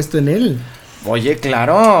ojo puesto en él. Oye,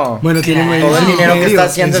 claro. Bueno, tiene Claro. es Todo el un dinero que imperio,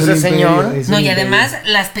 está haciendo es un ese imperio, señor. es un No, y imperio. además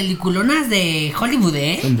las peliculonas de Hollywood,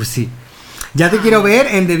 ¿eh? Pues sí. Ya te quiero ver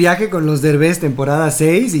en De Viaje con los Derbez, temporada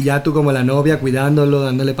 6, y ya tú como la novia cuidándolo,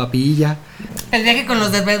 dándole papilla, El viaje con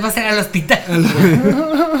los Derbez va a ser al hospital.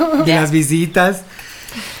 y las visitas.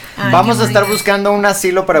 Ay, Vamos qué a estar bonito. buscando un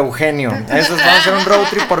asilo para Eugenio. Eso es, vamos a hacer un road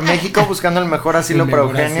trip por México buscando el mejor asilo El para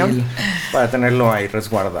mejor Eugenio. asilo. Para tenerlo ahí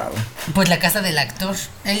resguardado. Pues la casa del actor.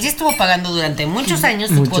 Él ya estuvo pagando durante muchos años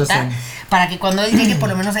su Muchos cuota años. para que cuando él llegue por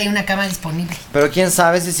lo menos haya una cama disponible. Pero quién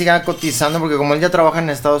sabe si siga cotizando, porque como él ya trabaja en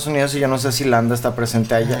Estados Unidos y yo no sé si Landa está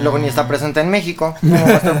presente allá. Luego ni está presente en México. ¿Cómo va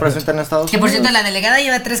a estar presente en Estados Que por Unidos? cierto, la delegada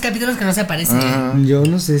lleva 3 capítulos que no se aparece. Yo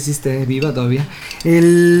no sé si esté viva todavía.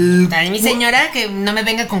 El... A mi señora que no me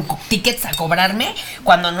venga con tickets a cobrarme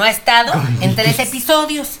cuando no ha estado en 3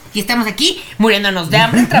 episodios. Y estamos aquí muriéndonos de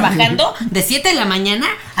hambre, trabajando de 7 de la mañana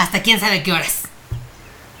hasta quién sabe qué horas.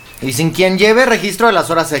 Y sin quien lleve registro de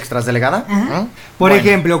las horas extras, delegada. ¿No? Por Bueno,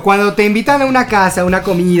 ejemplo, cuando te invitan a una casa, a una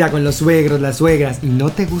comida con los suegros, las suegras, y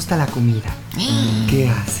no te gusta la comida, ¿qué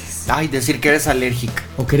haces? Ay, decir que eres alérgica.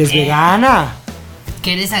 ¿O que eres vegana?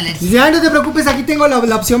 Que eres alérgica. Dice, ay, no te preocupes, aquí tengo la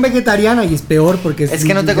opción vegetariana. Y es peor porque... Es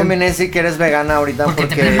que no te conviene decir que eres vegana ahorita Porque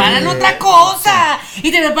te preparan otra cosa. Y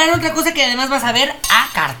te preparan otra cosa que además vas a ver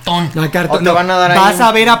a cartón. No, cartón, O te no, van a dar ahí vas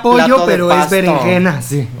a ver un apoyo, plato de pero es pasto. berenjena,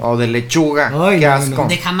 sí. O de lechuga. Ay, Qué no, asco.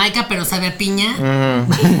 De Jamaica, pero sabe a piña.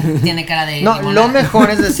 Mm. Tiene cara de No, limonada. lo mejor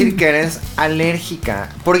es decir que eres alérgica.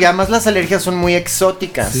 Porque además las alergias son muy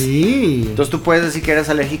exóticas. Sí. Entonces tú puedes decir que eres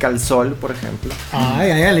alérgica al sol, por ejemplo. Ay,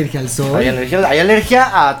 hay alergia al sol. Hay alergia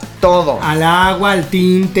a todo. Al agua, al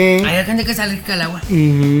tinte. Hay gente que es alérgica al agua.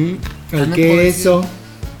 Ujú, al no queso.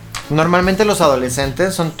 Normalmente los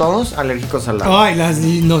adolescentes son todos alérgicos al agua.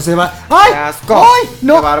 Ay, no se va. ¡Ay! Qué asco. ¡Ay!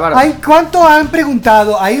 No. Qué bárbaro. Ay, ¿cuánto han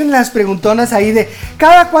preguntado? Hay unas preguntonas ahí de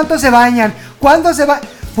 ¿cada cuánto se bañan? ¿Cuándo se va?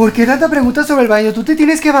 ¿Por qué tanta pregunta sobre el baño? Tú te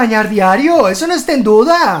tienes que bañar diario. Eso no está en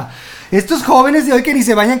duda. Estos jóvenes de hoy que ni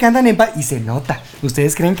se bañan, que andan en y se nota.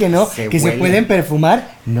 ¿Ustedes creen que no? Se ¿Que se huele. pueden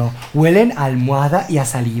perfumar? No. Huelen a almohada y a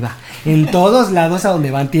saliva. En todos lados a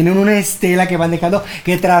donde van tienen una estela que van dejando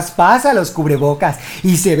que traspasa los cubrebocas.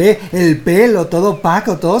 Y se ve el pelo todo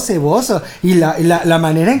opaco, todo ceboso. Y la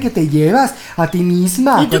manera en que te llevas a ti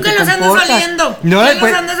misma. ¿Y tú que qué te los andas comportas. oliendo? No, ¿Qué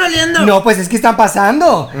pues, los andas oliendo? No, pues es que están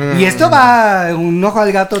pasando. Y esto va un ojo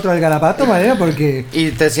al gato, otro al garabato, manera, porque...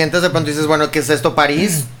 Y te sientes de pronto y dices, bueno, ¿qué es esto,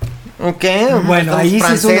 París? ¿O qué? Bueno, ¿Estamos ahí sí es un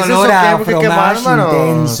franceses olor o qué? a Porque qué fromage bárbaros.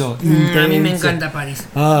 intenso, A mí me intenso. encanta París.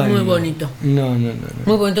 Ay, Muy no. bonito. No.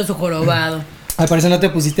 Muy bonito su jorobado. Ay, por eso no te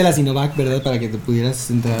pusiste la Sinovac, ¿verdad? Para que te pudieras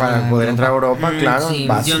entrar. Para poder entrar a Europa, claro, Sí,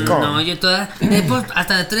 básico. yo toda.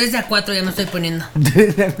 Hasta de 3 de a 4 ya me estoy poniendo.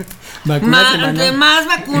 Vacuna semanal. Entre más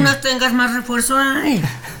vacunas tengas, más refuerzo hay.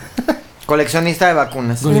 Coleccionista de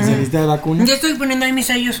vacunas. Coleccionista de vacunas. Yo estoy poniendo ahí mis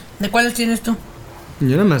sellos. ¿De cuáles tienes tú? Yo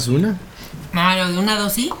nada más una. Ah, ¿lo de una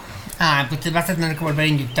dosis? Ah, pues te vas a tener que volver a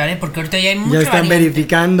inyectar, ¿eh? Porque ahorita ya hay mucho Ya están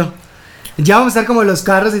verificando. Ya vamos a estar como los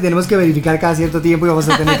carros y tenemos que verificar cada cierto tiempo y vamos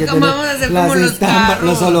a tener que ¿Cómo tener vamos a hacer como los carros?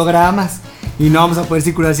 los hologramas. Y no vamos a poder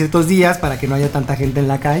circular ciertos días para que no haya tanta gente en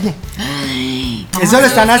la calle. Eso lo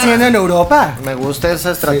están haciendo en Europa. Me gusta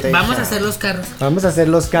esa estrategia. Vamos a hacer los carros. Vamos a hacer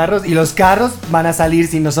los carros y los carros van a salir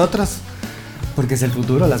sin nosotros. Porque es el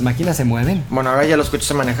futuro, las máquinas se mueven. Bueno, ahora ya los coches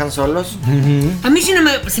se manejan solos. Ujú. A mí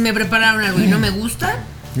si me prepararon algo y no me gusta,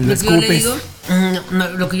 Lo lo que yo le escupes. digo,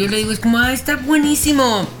 lo que yo le digo es como, está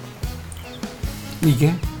buenísimo. ¿Y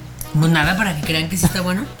qué? Pues nada, para que crean que sí está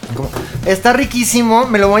bueno. Como, está riquísimo,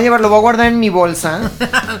 me lo voy a llevar, lo voy a guardar en mi bolsa.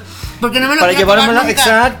 Porque no me lo para voy a acabar llevármelo. nunca.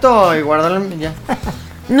 Exacto, y guardarlo ya.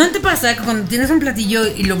 ¿No te pasa que cuando tienes un platillo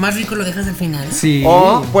y lo más rico lo dejas al final? Sí.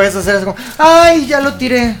 O puedes hacer eso como, ay, ya lo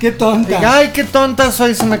tiré. Qué tonta. Ay, qué tonta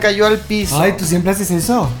soy, se me cayó al piso. Ay, tú siempre haces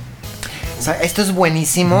eso. O sea, esto es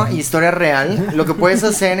buenísimo, historia real. Lo que puedes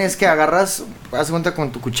hacer es que agarras, haz cuenta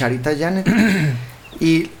con tu cucharita, Janet,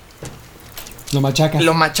 y Lo machacas.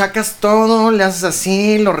 lo machacas todo, le haces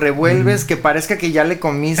así, lo revuelves, que parezca que ya le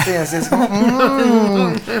comiste, y así es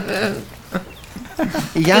como,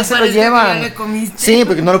 y ya Que se lo parezca que llevan. ya le comiste. Sí,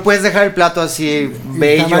 porque no lo puedes dejar el plato así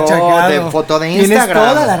bello machacado. de foto de Tienes Instagram.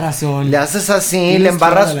 toda la razón. Le haces así, Tienes le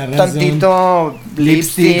embarras toda la razón. tantito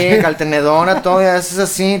lipstick Lipstick. al tenedor, a todo, y haces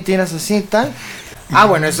así, tiras así y tal. Ah,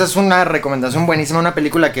 bueno, esa es una recomendación buenísima, una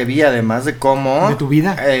película que vi además de cómo... ¿De tu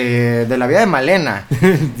vida? De la vida de Malena.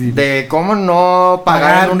 Sí. De cómo no pagar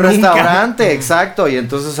Pagar en un nunca. restaurante, exacto. Y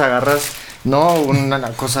entonces agarras, ¿no? Una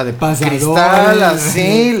cosa de Pasador. cristal,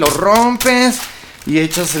 así, lo rompes y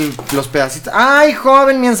echas los pedacitos. ¡Ay,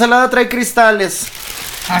 joven, mi ensalada trae cristales!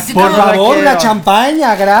 Así Por como, favor, quiero. la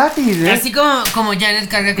champaña gratis. ¿eh? así como Janet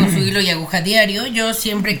carga con su hilo y aguja diario, yo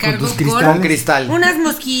siempre cargo tus con cristales. Con cristal. unas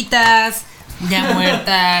mosquitas ya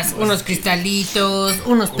muertas, unos cristalitos,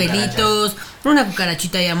 unos pelitos, una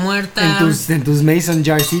cucarachita ya muerta. En tus Mason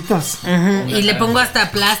jarcitos. Ujú, y le pongo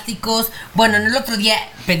hasta plásticos. Bueno, el otro día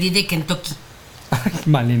pedí de Kentucky Ay,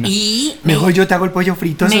 Malena. y Mejor yo te hago el pollo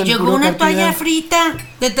frito. me eso en llegó puro una cantidad. toalla frita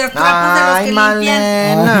de trapos de los ¡Ay, que limpian.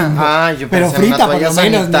 Malena! ¡Ay, yo Pero pensé en una frita, por toalla lo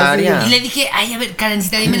menos, ¿no? sanitaria. Y le dije, ay, a ver,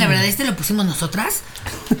 Karencita, dime la verdad, ¿este lo pusimos nosotras?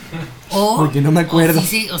 O, Porque no me acuerdo.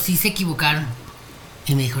 O sí se equivocaron.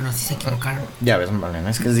 Y me dijo, no, si se equivocaron. Ya ves, Malena,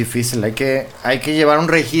 es que es difícil. Hay que llevar un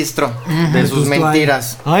registro de sus Tus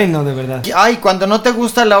mentiras. toallas. Ay, no, de verdad. Ay, cuando no te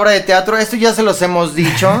gusta la obra de teatro, esto ya se los hemos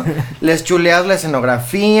dicho. Les chuleas la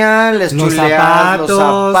escenografía, les Los chuleas los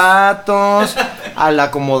zapatos. zapatos, a la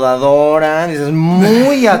acomodadora. Dices,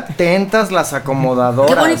 muy atentas las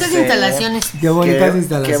acomodadoras. Qué bonitas instalaciones. Qué bonitas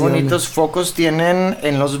instalaciones. Qué bonitos focos tienen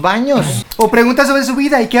en los baños. O pregunta sobre su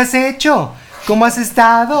vida y qué has hecho. ¿Cómo has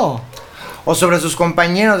estado? O sobre sus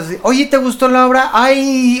compañeros. Así, oye, ¿te gustó la obra?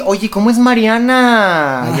 Ay, oye, ¿cómo es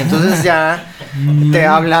Mariana? Y entonces ya te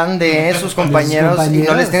hablan de sus compañeros y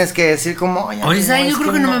no les tienes que decir como... Oye, Ahorita no, yo es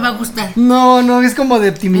creo que no me va a gustar. No, es como de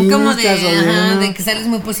optimista. Como de que sales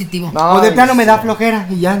muy positivo. No, O de plano me da flojera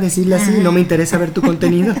y ya decirle así, no me interesa ver tu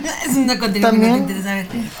contenido. Es un contenido que no te interesa ver.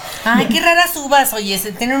 Ay, qué raras uvas, oye,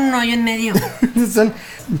 se tienen un hoyo en medio. Son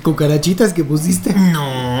cucarachitas que pusiste.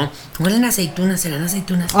 No, huelen a aceitunas, serán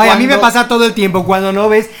aceitunas. Ay, a mí me Cuando- pasa todo el tiempo, cuando no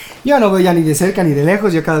ves, yo no veo ya ni de cerca ni de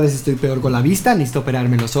lejos, yo cada vez estoy peor con la vista, necesito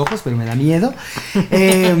operarme los ojos, pero me da miedo.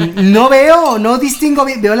 No veo, no distingo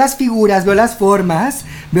bien, veo las figuras, veo las formas,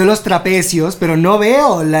 veo los trapecios, pero no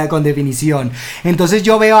veo con definición. Entonces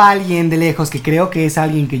yo veo a alguien de lejos que creo que es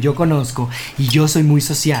alguien que yo conozco y yo soy muy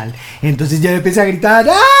social. Entonces ya empecé a gritar,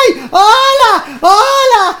 ¡ay! ¡Hola!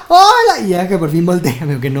 ¡Hola! ¡Hola! Y ya que por fin voltea,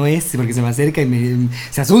 veo que no es, porque se me acerca y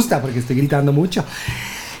se asusta porque estoy gritando mucho.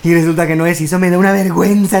 Y resulta que no es, y eso me da una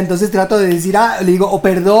vergüenza. Entonces trato de decir, le digo, o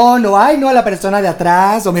perdón, o ay, no, a la persona de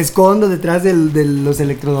atrás, o me escondo detrás de los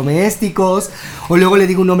electrodomésticos, o luego le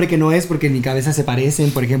digo un nombre que no es porque en mi cabeza se parecen.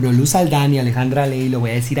 Por ejemplo, Luz Aldán y Alejandra Ley, lo voy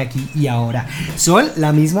a decir aquí y ahora. Son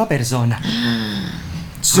la misma persona.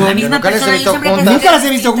 Son La misma nunca les he persona, visto yo siempre juntas. pensé Nunca que las he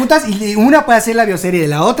visto juntas y una puede hacer la bioserie de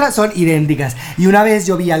la otra, son idénticas. Y una vez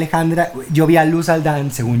yo vi a Luz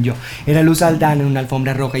Aldán, según yo, era Luz Aldán en una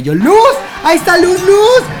alfombra roja y yo, ¡Luz! ¡Ahí está Luz!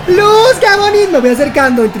 ¡Qué bonito! Me voy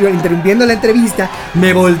acercando, interrumpiendo la entrevista,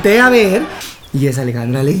 me volteé a ver y es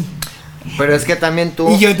Alejandra Ley. Pero es que también tú...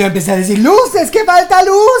 Y yo te empecé a decir, Luz, es que falta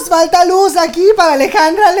luz aquí para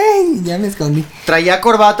Alejandra Ley. Y ya me escondí. ¿Traía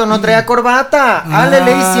corbata o no traía corbata? Ale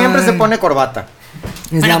Ley siempre se pone corbata.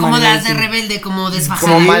 Es Pero la como manera las de sí. rebelde, como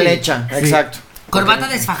desfajada. Como mal hecha, Sí. exacto. Corbata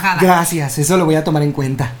desfajada. Gracias, eso lo voy a tomar en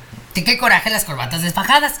cuenta. Qué coraje las corbatas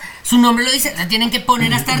desfajadas. Su nombre lo dice, la tienen que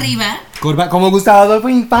poner hasta arriba. Como Gustavo Adolfo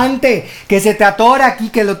Infante, que se te atora aquí,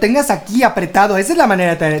 que lo tengas aquí apretado. Esa es la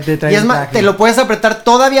manera de traer Y es el más, traje. te lo puedes apretar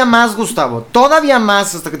todavía más, Gustavo. Todavía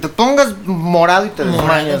más, hasta que te pongas morado y te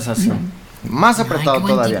desmayas así. Más apretado qué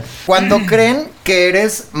buen todavía. tip. Cuando creen que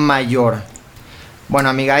eres mayor. Bueno,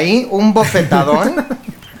 amiga, ahí un bofetadón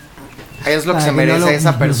es lo que Para se que merece no lo-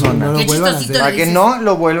 esa persona. no lo Qué vuelvan a chistosito hacer. Para que dices. no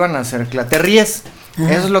lo vuelvan a hacer, claro. Te ríes.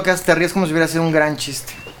 Eso es lo que haces, te ríes como si hubiera sido un gran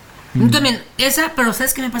chiste. Yo también, pero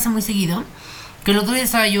 ¿sabes qué me pasa muy seguido? Que el otro día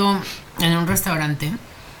estaba yo en un restaurante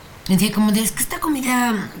y dije, como, es que esta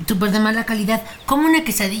comida súper de mala calidad, como una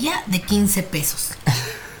quesadilla de 15 pesos.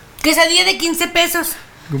 Quesadilla de 15 pesos.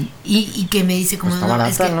 Y que me dice, como, Está no, barata,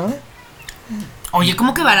 es que, ¿no? oye,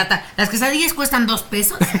 ¿cómo que barata? Las quesadillas cuestan 2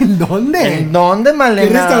 pesos. ¿En dónde? ¿En dónde, Malena?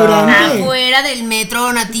 ¿Qué restaurante? Afuera del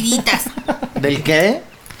metro Nativitas. ¿Del qué?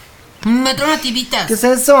 Metro Nativitas. ¿Qué es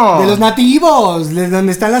eso? De los nativos, de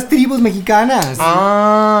donde están las tribus mexicanas.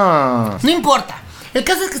 Ah. No importa. El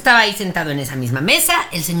caso es que estaba ahí sentado en esa misma mesa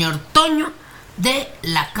el señor Toño de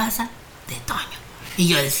la casa de Toño. Y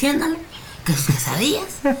yo diciéndole que sus quesadillas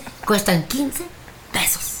cuestan 15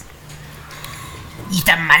 pesos. Y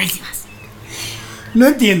están malísimas. No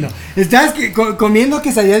entiendo. Estás comiendo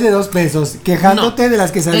quesadillas de 2 pesos, quejándote No. de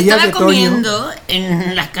las quesadillas Estaba de Toño. comiendo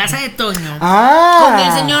en la casa de Toño. Ah. Con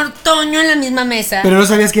el señor Toño en la misma mesa. Pero no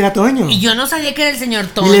sabías que era Toño. Y yo no sabía que era el señor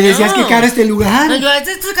Toño. Y le decías que caro este lugar. No, yo,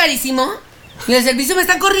 esto es carísimo. Y el servicio me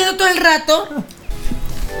están corriendo todo el rato.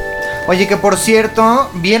 Oye, que por cierto,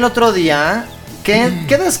 vi el otro día.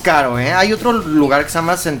 Qué descaro, ¿eh? Hay otro lugar que se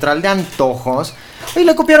llama Central de Antojos. Oye,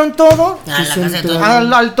 le copiaron todo. A la casa de centro?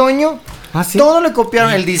 Toño. Al Toño. ¿Ah, sí? Todo le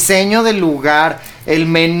copiaron. El diseño del lugar, el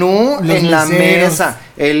menú Los en la meseros. mesa,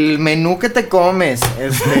 el menú que te comes,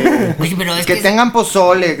 Oye, pero es que que tengan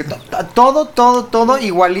pozole, todo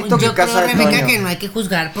igualito yo que casa creo, de Rebeca, Toño. que no hay que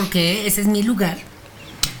juzgar porque ese es mi lugar.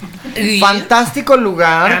 Y- Fantástico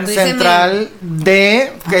lugar, A mí se central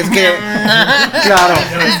de, que es que, claro,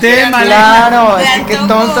 De claro, De es que qué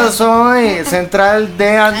antojos. tonta soy, central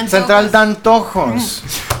de antojos.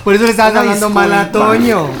 Por eso le estabas Una hablando mal a disculpa.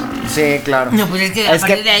 Toño. Sí, claro. No, pues es que a Es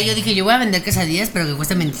partir que de ahí yo dije, yo voy a vender quesadillas, pero que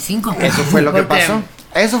cuesten 25. eso fue lo que Porque pasó.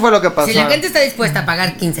 Eso fue lo que pasó. Si la gente está dispuesta a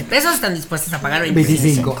pagar 15 pesos, están dispuestas a pagar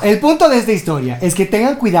 25. El punto de esta historia es que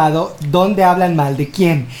tengan cuidado dónde hablan mal de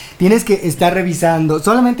quién. Tienes que estar revisando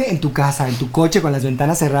solamente en tu casa, en tu coche, con las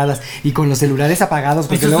ventanas cerradas y con los celulares apagados,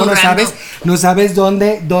 porque luego no sabes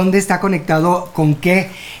dónde está conectado con qué.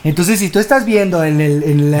 Entonces, si tú estás viendo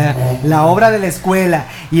en la obra de la escuela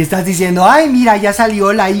y estás diciendo, ay, mira, ya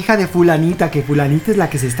salió la hija de fulanita, que fulanita es la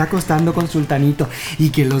que se está acostando con sultanito y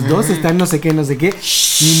que los dos están no sé qué,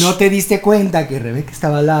 y no te diste cuenta que Rebeca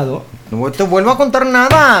estaba al lado. No te vuelvo a contar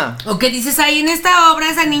nada. O que dices, ahí en esta obra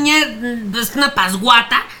esa niña es una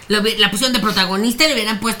pasguata, la pusieron de protagonista y le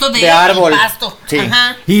hubieran puesto de árbol. Pasto. Sí.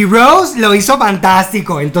 Ajá. Y Rose lo hizo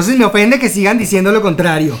fantástico, entonces me ofende que sigan diciendo lo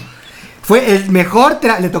contrario. Fue el mejor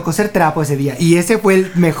le tocó ser trapo ese día. Y ese fue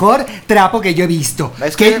el mejor trapo que yo he visto.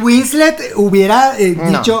 Kate Winslet hubiera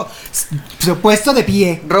dicho, puesto de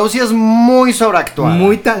pie. Rosie es muy sobreactuada.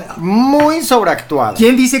 Muy sobreactuada.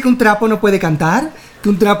 ¿Quién dice que un trapo no puede cantar? Que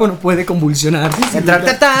un trapo no puede convulsionarse. No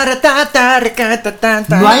hay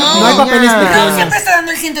papeles Pero pequeños. siempre está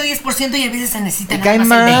dando el 110% y a veces se necesita nada cae más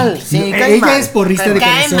mal. el 20. Sí, cae Ella mal. es porrista de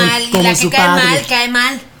Cae corazón, mal, y como la su que cae padre. mal, cae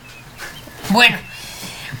mal. Bueno,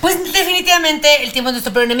 pues definitivamente el tiempo es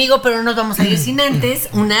nuestro peor enemigo, pero no nos vamos a ir sin antes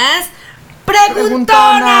unas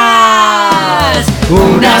preguntonas.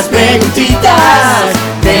 Unas preguntitas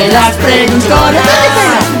de las preguntonas.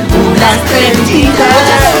 Unas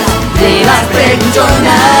preguntitas de las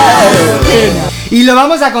preguntonas. Y lo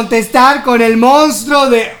vamos a contestar con el monstruo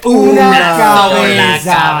de una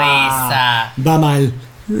cabeza. Va mal.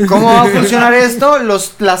 ¿Cómo va a funcionar esto?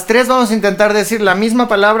 Las tres vamos a intentar decir la misma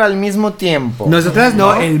palabra al mismo tiempo. Nosotras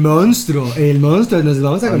no, el monstruo, nos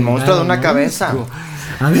vamos a El monstruo de una cabeza.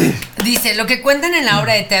 A ver. Dice, lo que cuentan en la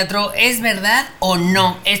obra de teatro, ¿es verdad o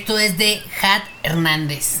no? Esto es de Hat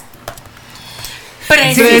Hernández.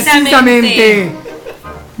 Precisamente.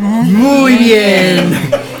 Muy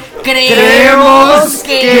bien. Creemos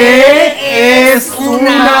que es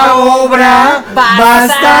una obra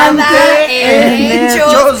basada en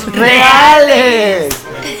hechos reales.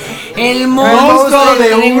 El monstruo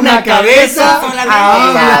de una cabeza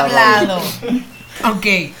ha hablado. Ok.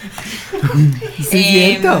 ¿Sí es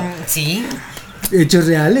cierto? Sí. Hechos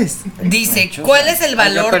reales. Dice, ¿cuál es el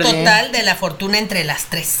valor perdí. total de la fortuna entre las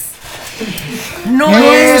tres?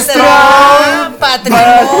 Nuestro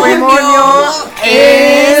patrimonio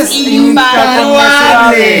es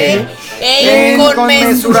invaluable e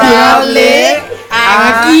inconmensurable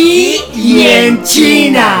aquí y en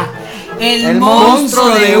China. El monstruo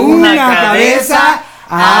de una cabeza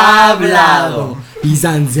ha hablado. Y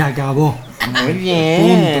San se acabó. Muy bien.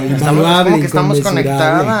 Punto. Estamos, Invaluable, como que estamos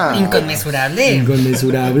inconmensurable. conectadas. Inconmensurable.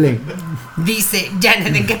 Inconmensurable. Dice,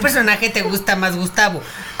 Janet, ¿en qué personaje te gusta más Gustavo?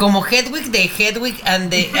 ¿Como Hedwig de Hedwig and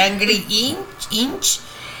the Angry Inch?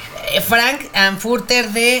 ¿Frank and Furter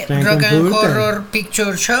de Frank Rock and and Furter. Horror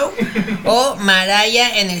Picture Show? ¿O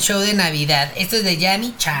Mariah en el show de Navidad? Esto es de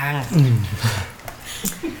Yami Chan.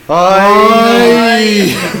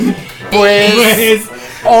 Ay. Pues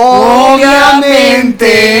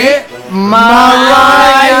obviamente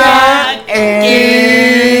Mariah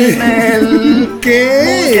en el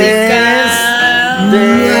 ¿Qué?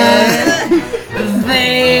 de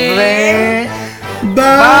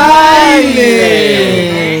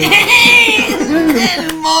 ¡Baile!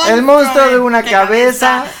 El monstruo de una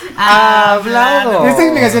cabeza ha hablado. Esta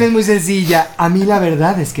explicación es muy sencilla. A mí la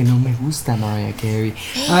verdad es que no me gusta Mariah Carey.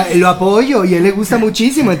 Lo apoyo y a él le gusta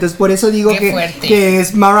muchísimo. Entonces por eso digo Qué fuerte. que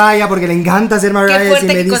es Mariah, porque le encanta ser Mariah. Qué y fuerte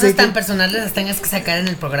me que dice cosas que- tan personales las tengas que sacar en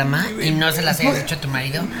el programa y no se las hayas dicho a tu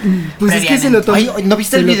marido. Pues es que se lo toma. Ay, ¿no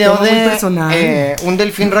viste el se lo video toma muy de personal. un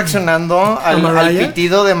delfín reaccionando al Mariah?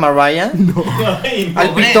 pitido de Mariah? No. Al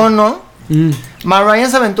Pobre. pitono. Mm. Mariah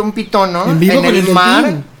se aventó un pitono En vivo con el el mar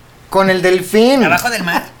delfín. con el delfín. Abajo del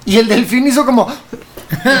mar. Y el delfín hizo como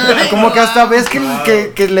que hasta ves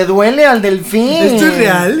que le duele al delfín. ¿Esto es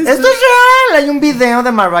real? Esto es real. Hay un video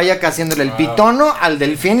de Mariah que haciéndole el pitono al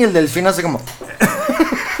delfín y el delfín hace como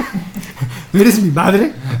 ¿Eres mi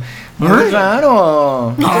madre? muy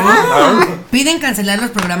raro. Piden cancelar los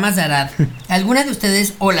programas de Arad. ¿Alguna de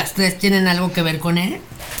ustedes o las tres tienen algo que ver con él?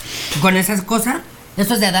 ¿Con esas cosas?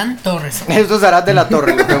 Esto es de Adán Torres. Esto es Arad de la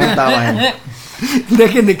Torre, me preguntaban.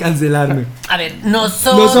 Dejen de cancelarme. A ver,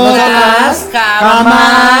 nosotras Nosotras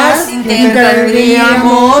jamás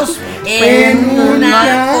intervendríamos en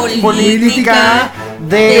una política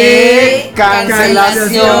de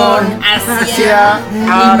cancelación hacia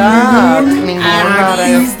Arad. ningún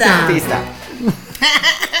artista.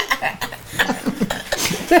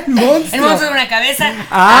 El monstruo. El monstruo de una cabeza.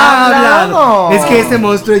 Hablado. Es que este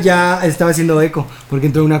monstruo ya estaba haciendo eco porque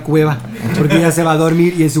entró a una cueva. Porque ya se va a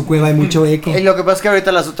dormir y en su cueva hay mucho eco. Y lo que pasa es que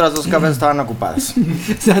ahorita las otras dos cabezas estaban ocupadas.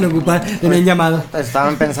 Se van a ocupar, me han llamado.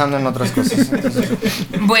 Estaban pensando en otras cosas.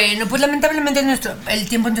 Bueno, pues lamentablemente el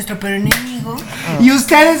tiempo es nuestro peor enemigo. Y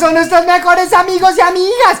ustedes son nuestros mejores amigos y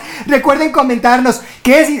amigas. Recuerden comentarnos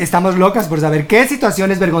estamos locas por saber qué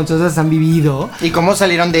situaciones vergonzosas han vivido. ¿Y cómo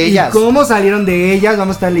salieron de ellas? ¿Cómo salieron de ellas?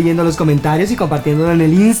 Vamos a estar leyendo los comentarios y compartiéndolo en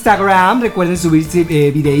el Instagram. Recuerden subir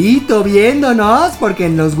videíto viéndonos porque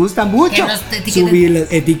nos gusta mucho.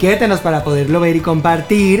 Etiquétenos para poderlo ver y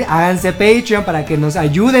compartir. Háganse Patreon para que nos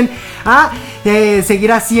ayuden a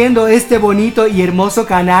seguir haciendo este bonito y hermoso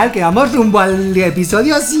canal que vamos rumbo al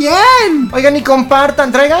episodio 100. Oigan, y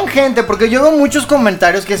compartan, traigan gente, porque yo veo muchos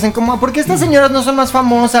comentarios que dicen como, ¿por qué estas señoras no son más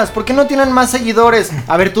famosas? ¿Por qué no tienen más seguidores?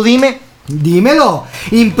 A ver, tú dime. Dímelo,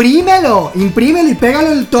 imprímelo y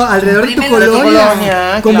pégalo alrededor de tu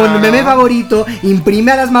colonia. Como claro. el meme favorito,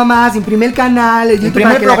 imprime a las mamás, imprime el canal,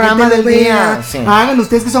 imprime el programa del día. Sí. Hagan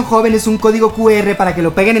ustedes que son jóvenes un código QR para que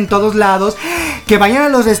lo peguen en todos lados. Que vayan a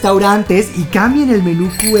los restaurantes y cambien el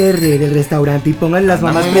menú QR del restaurante y pongan las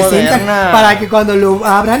mamás presentan para que cuando lo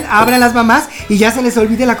abran las mamás y ya se les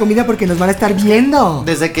olvide la comida porque nos van a estar viendo.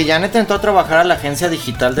 Desde que Janet entró a trabajar a la agencia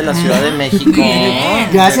digital de la Ciudad de México.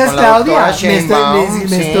 Gracias, Claudia.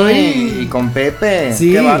 Y con Pepe.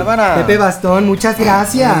 Sí, qué bárbara. Pepe Bastón, muchas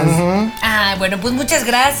gracias. Bueno, pues muchas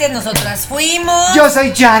gracias. Nosotras fuimos. Yo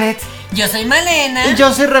soy Janet. Yo soy Malena. Y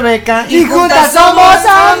yo soy Rebeca. Y juntas somos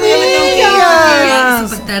amigas. Es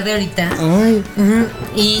súper tarde ahorita. Ay.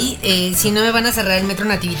 Y si no me van a cerrar el metro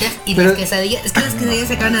Nativitas y Pero... las quesadillas. Es que las quesadillas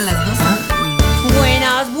se acaban a las 2.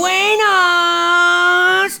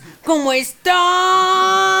 Buenas. ¿Cómo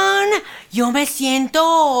están? Yo me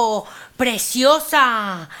siento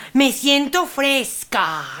preciosa, me siento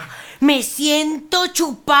fresca, me siento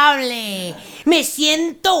chupable, me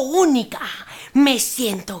siento única, me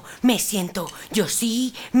siento, yo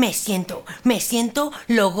sí me siento,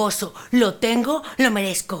 lo gozo, lo tengo, lo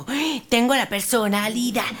merezco. Tengo la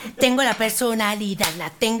personalidad,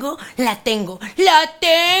 la tengo,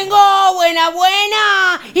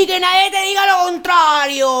 buena, y que nadie te diga lo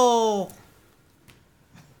contrario.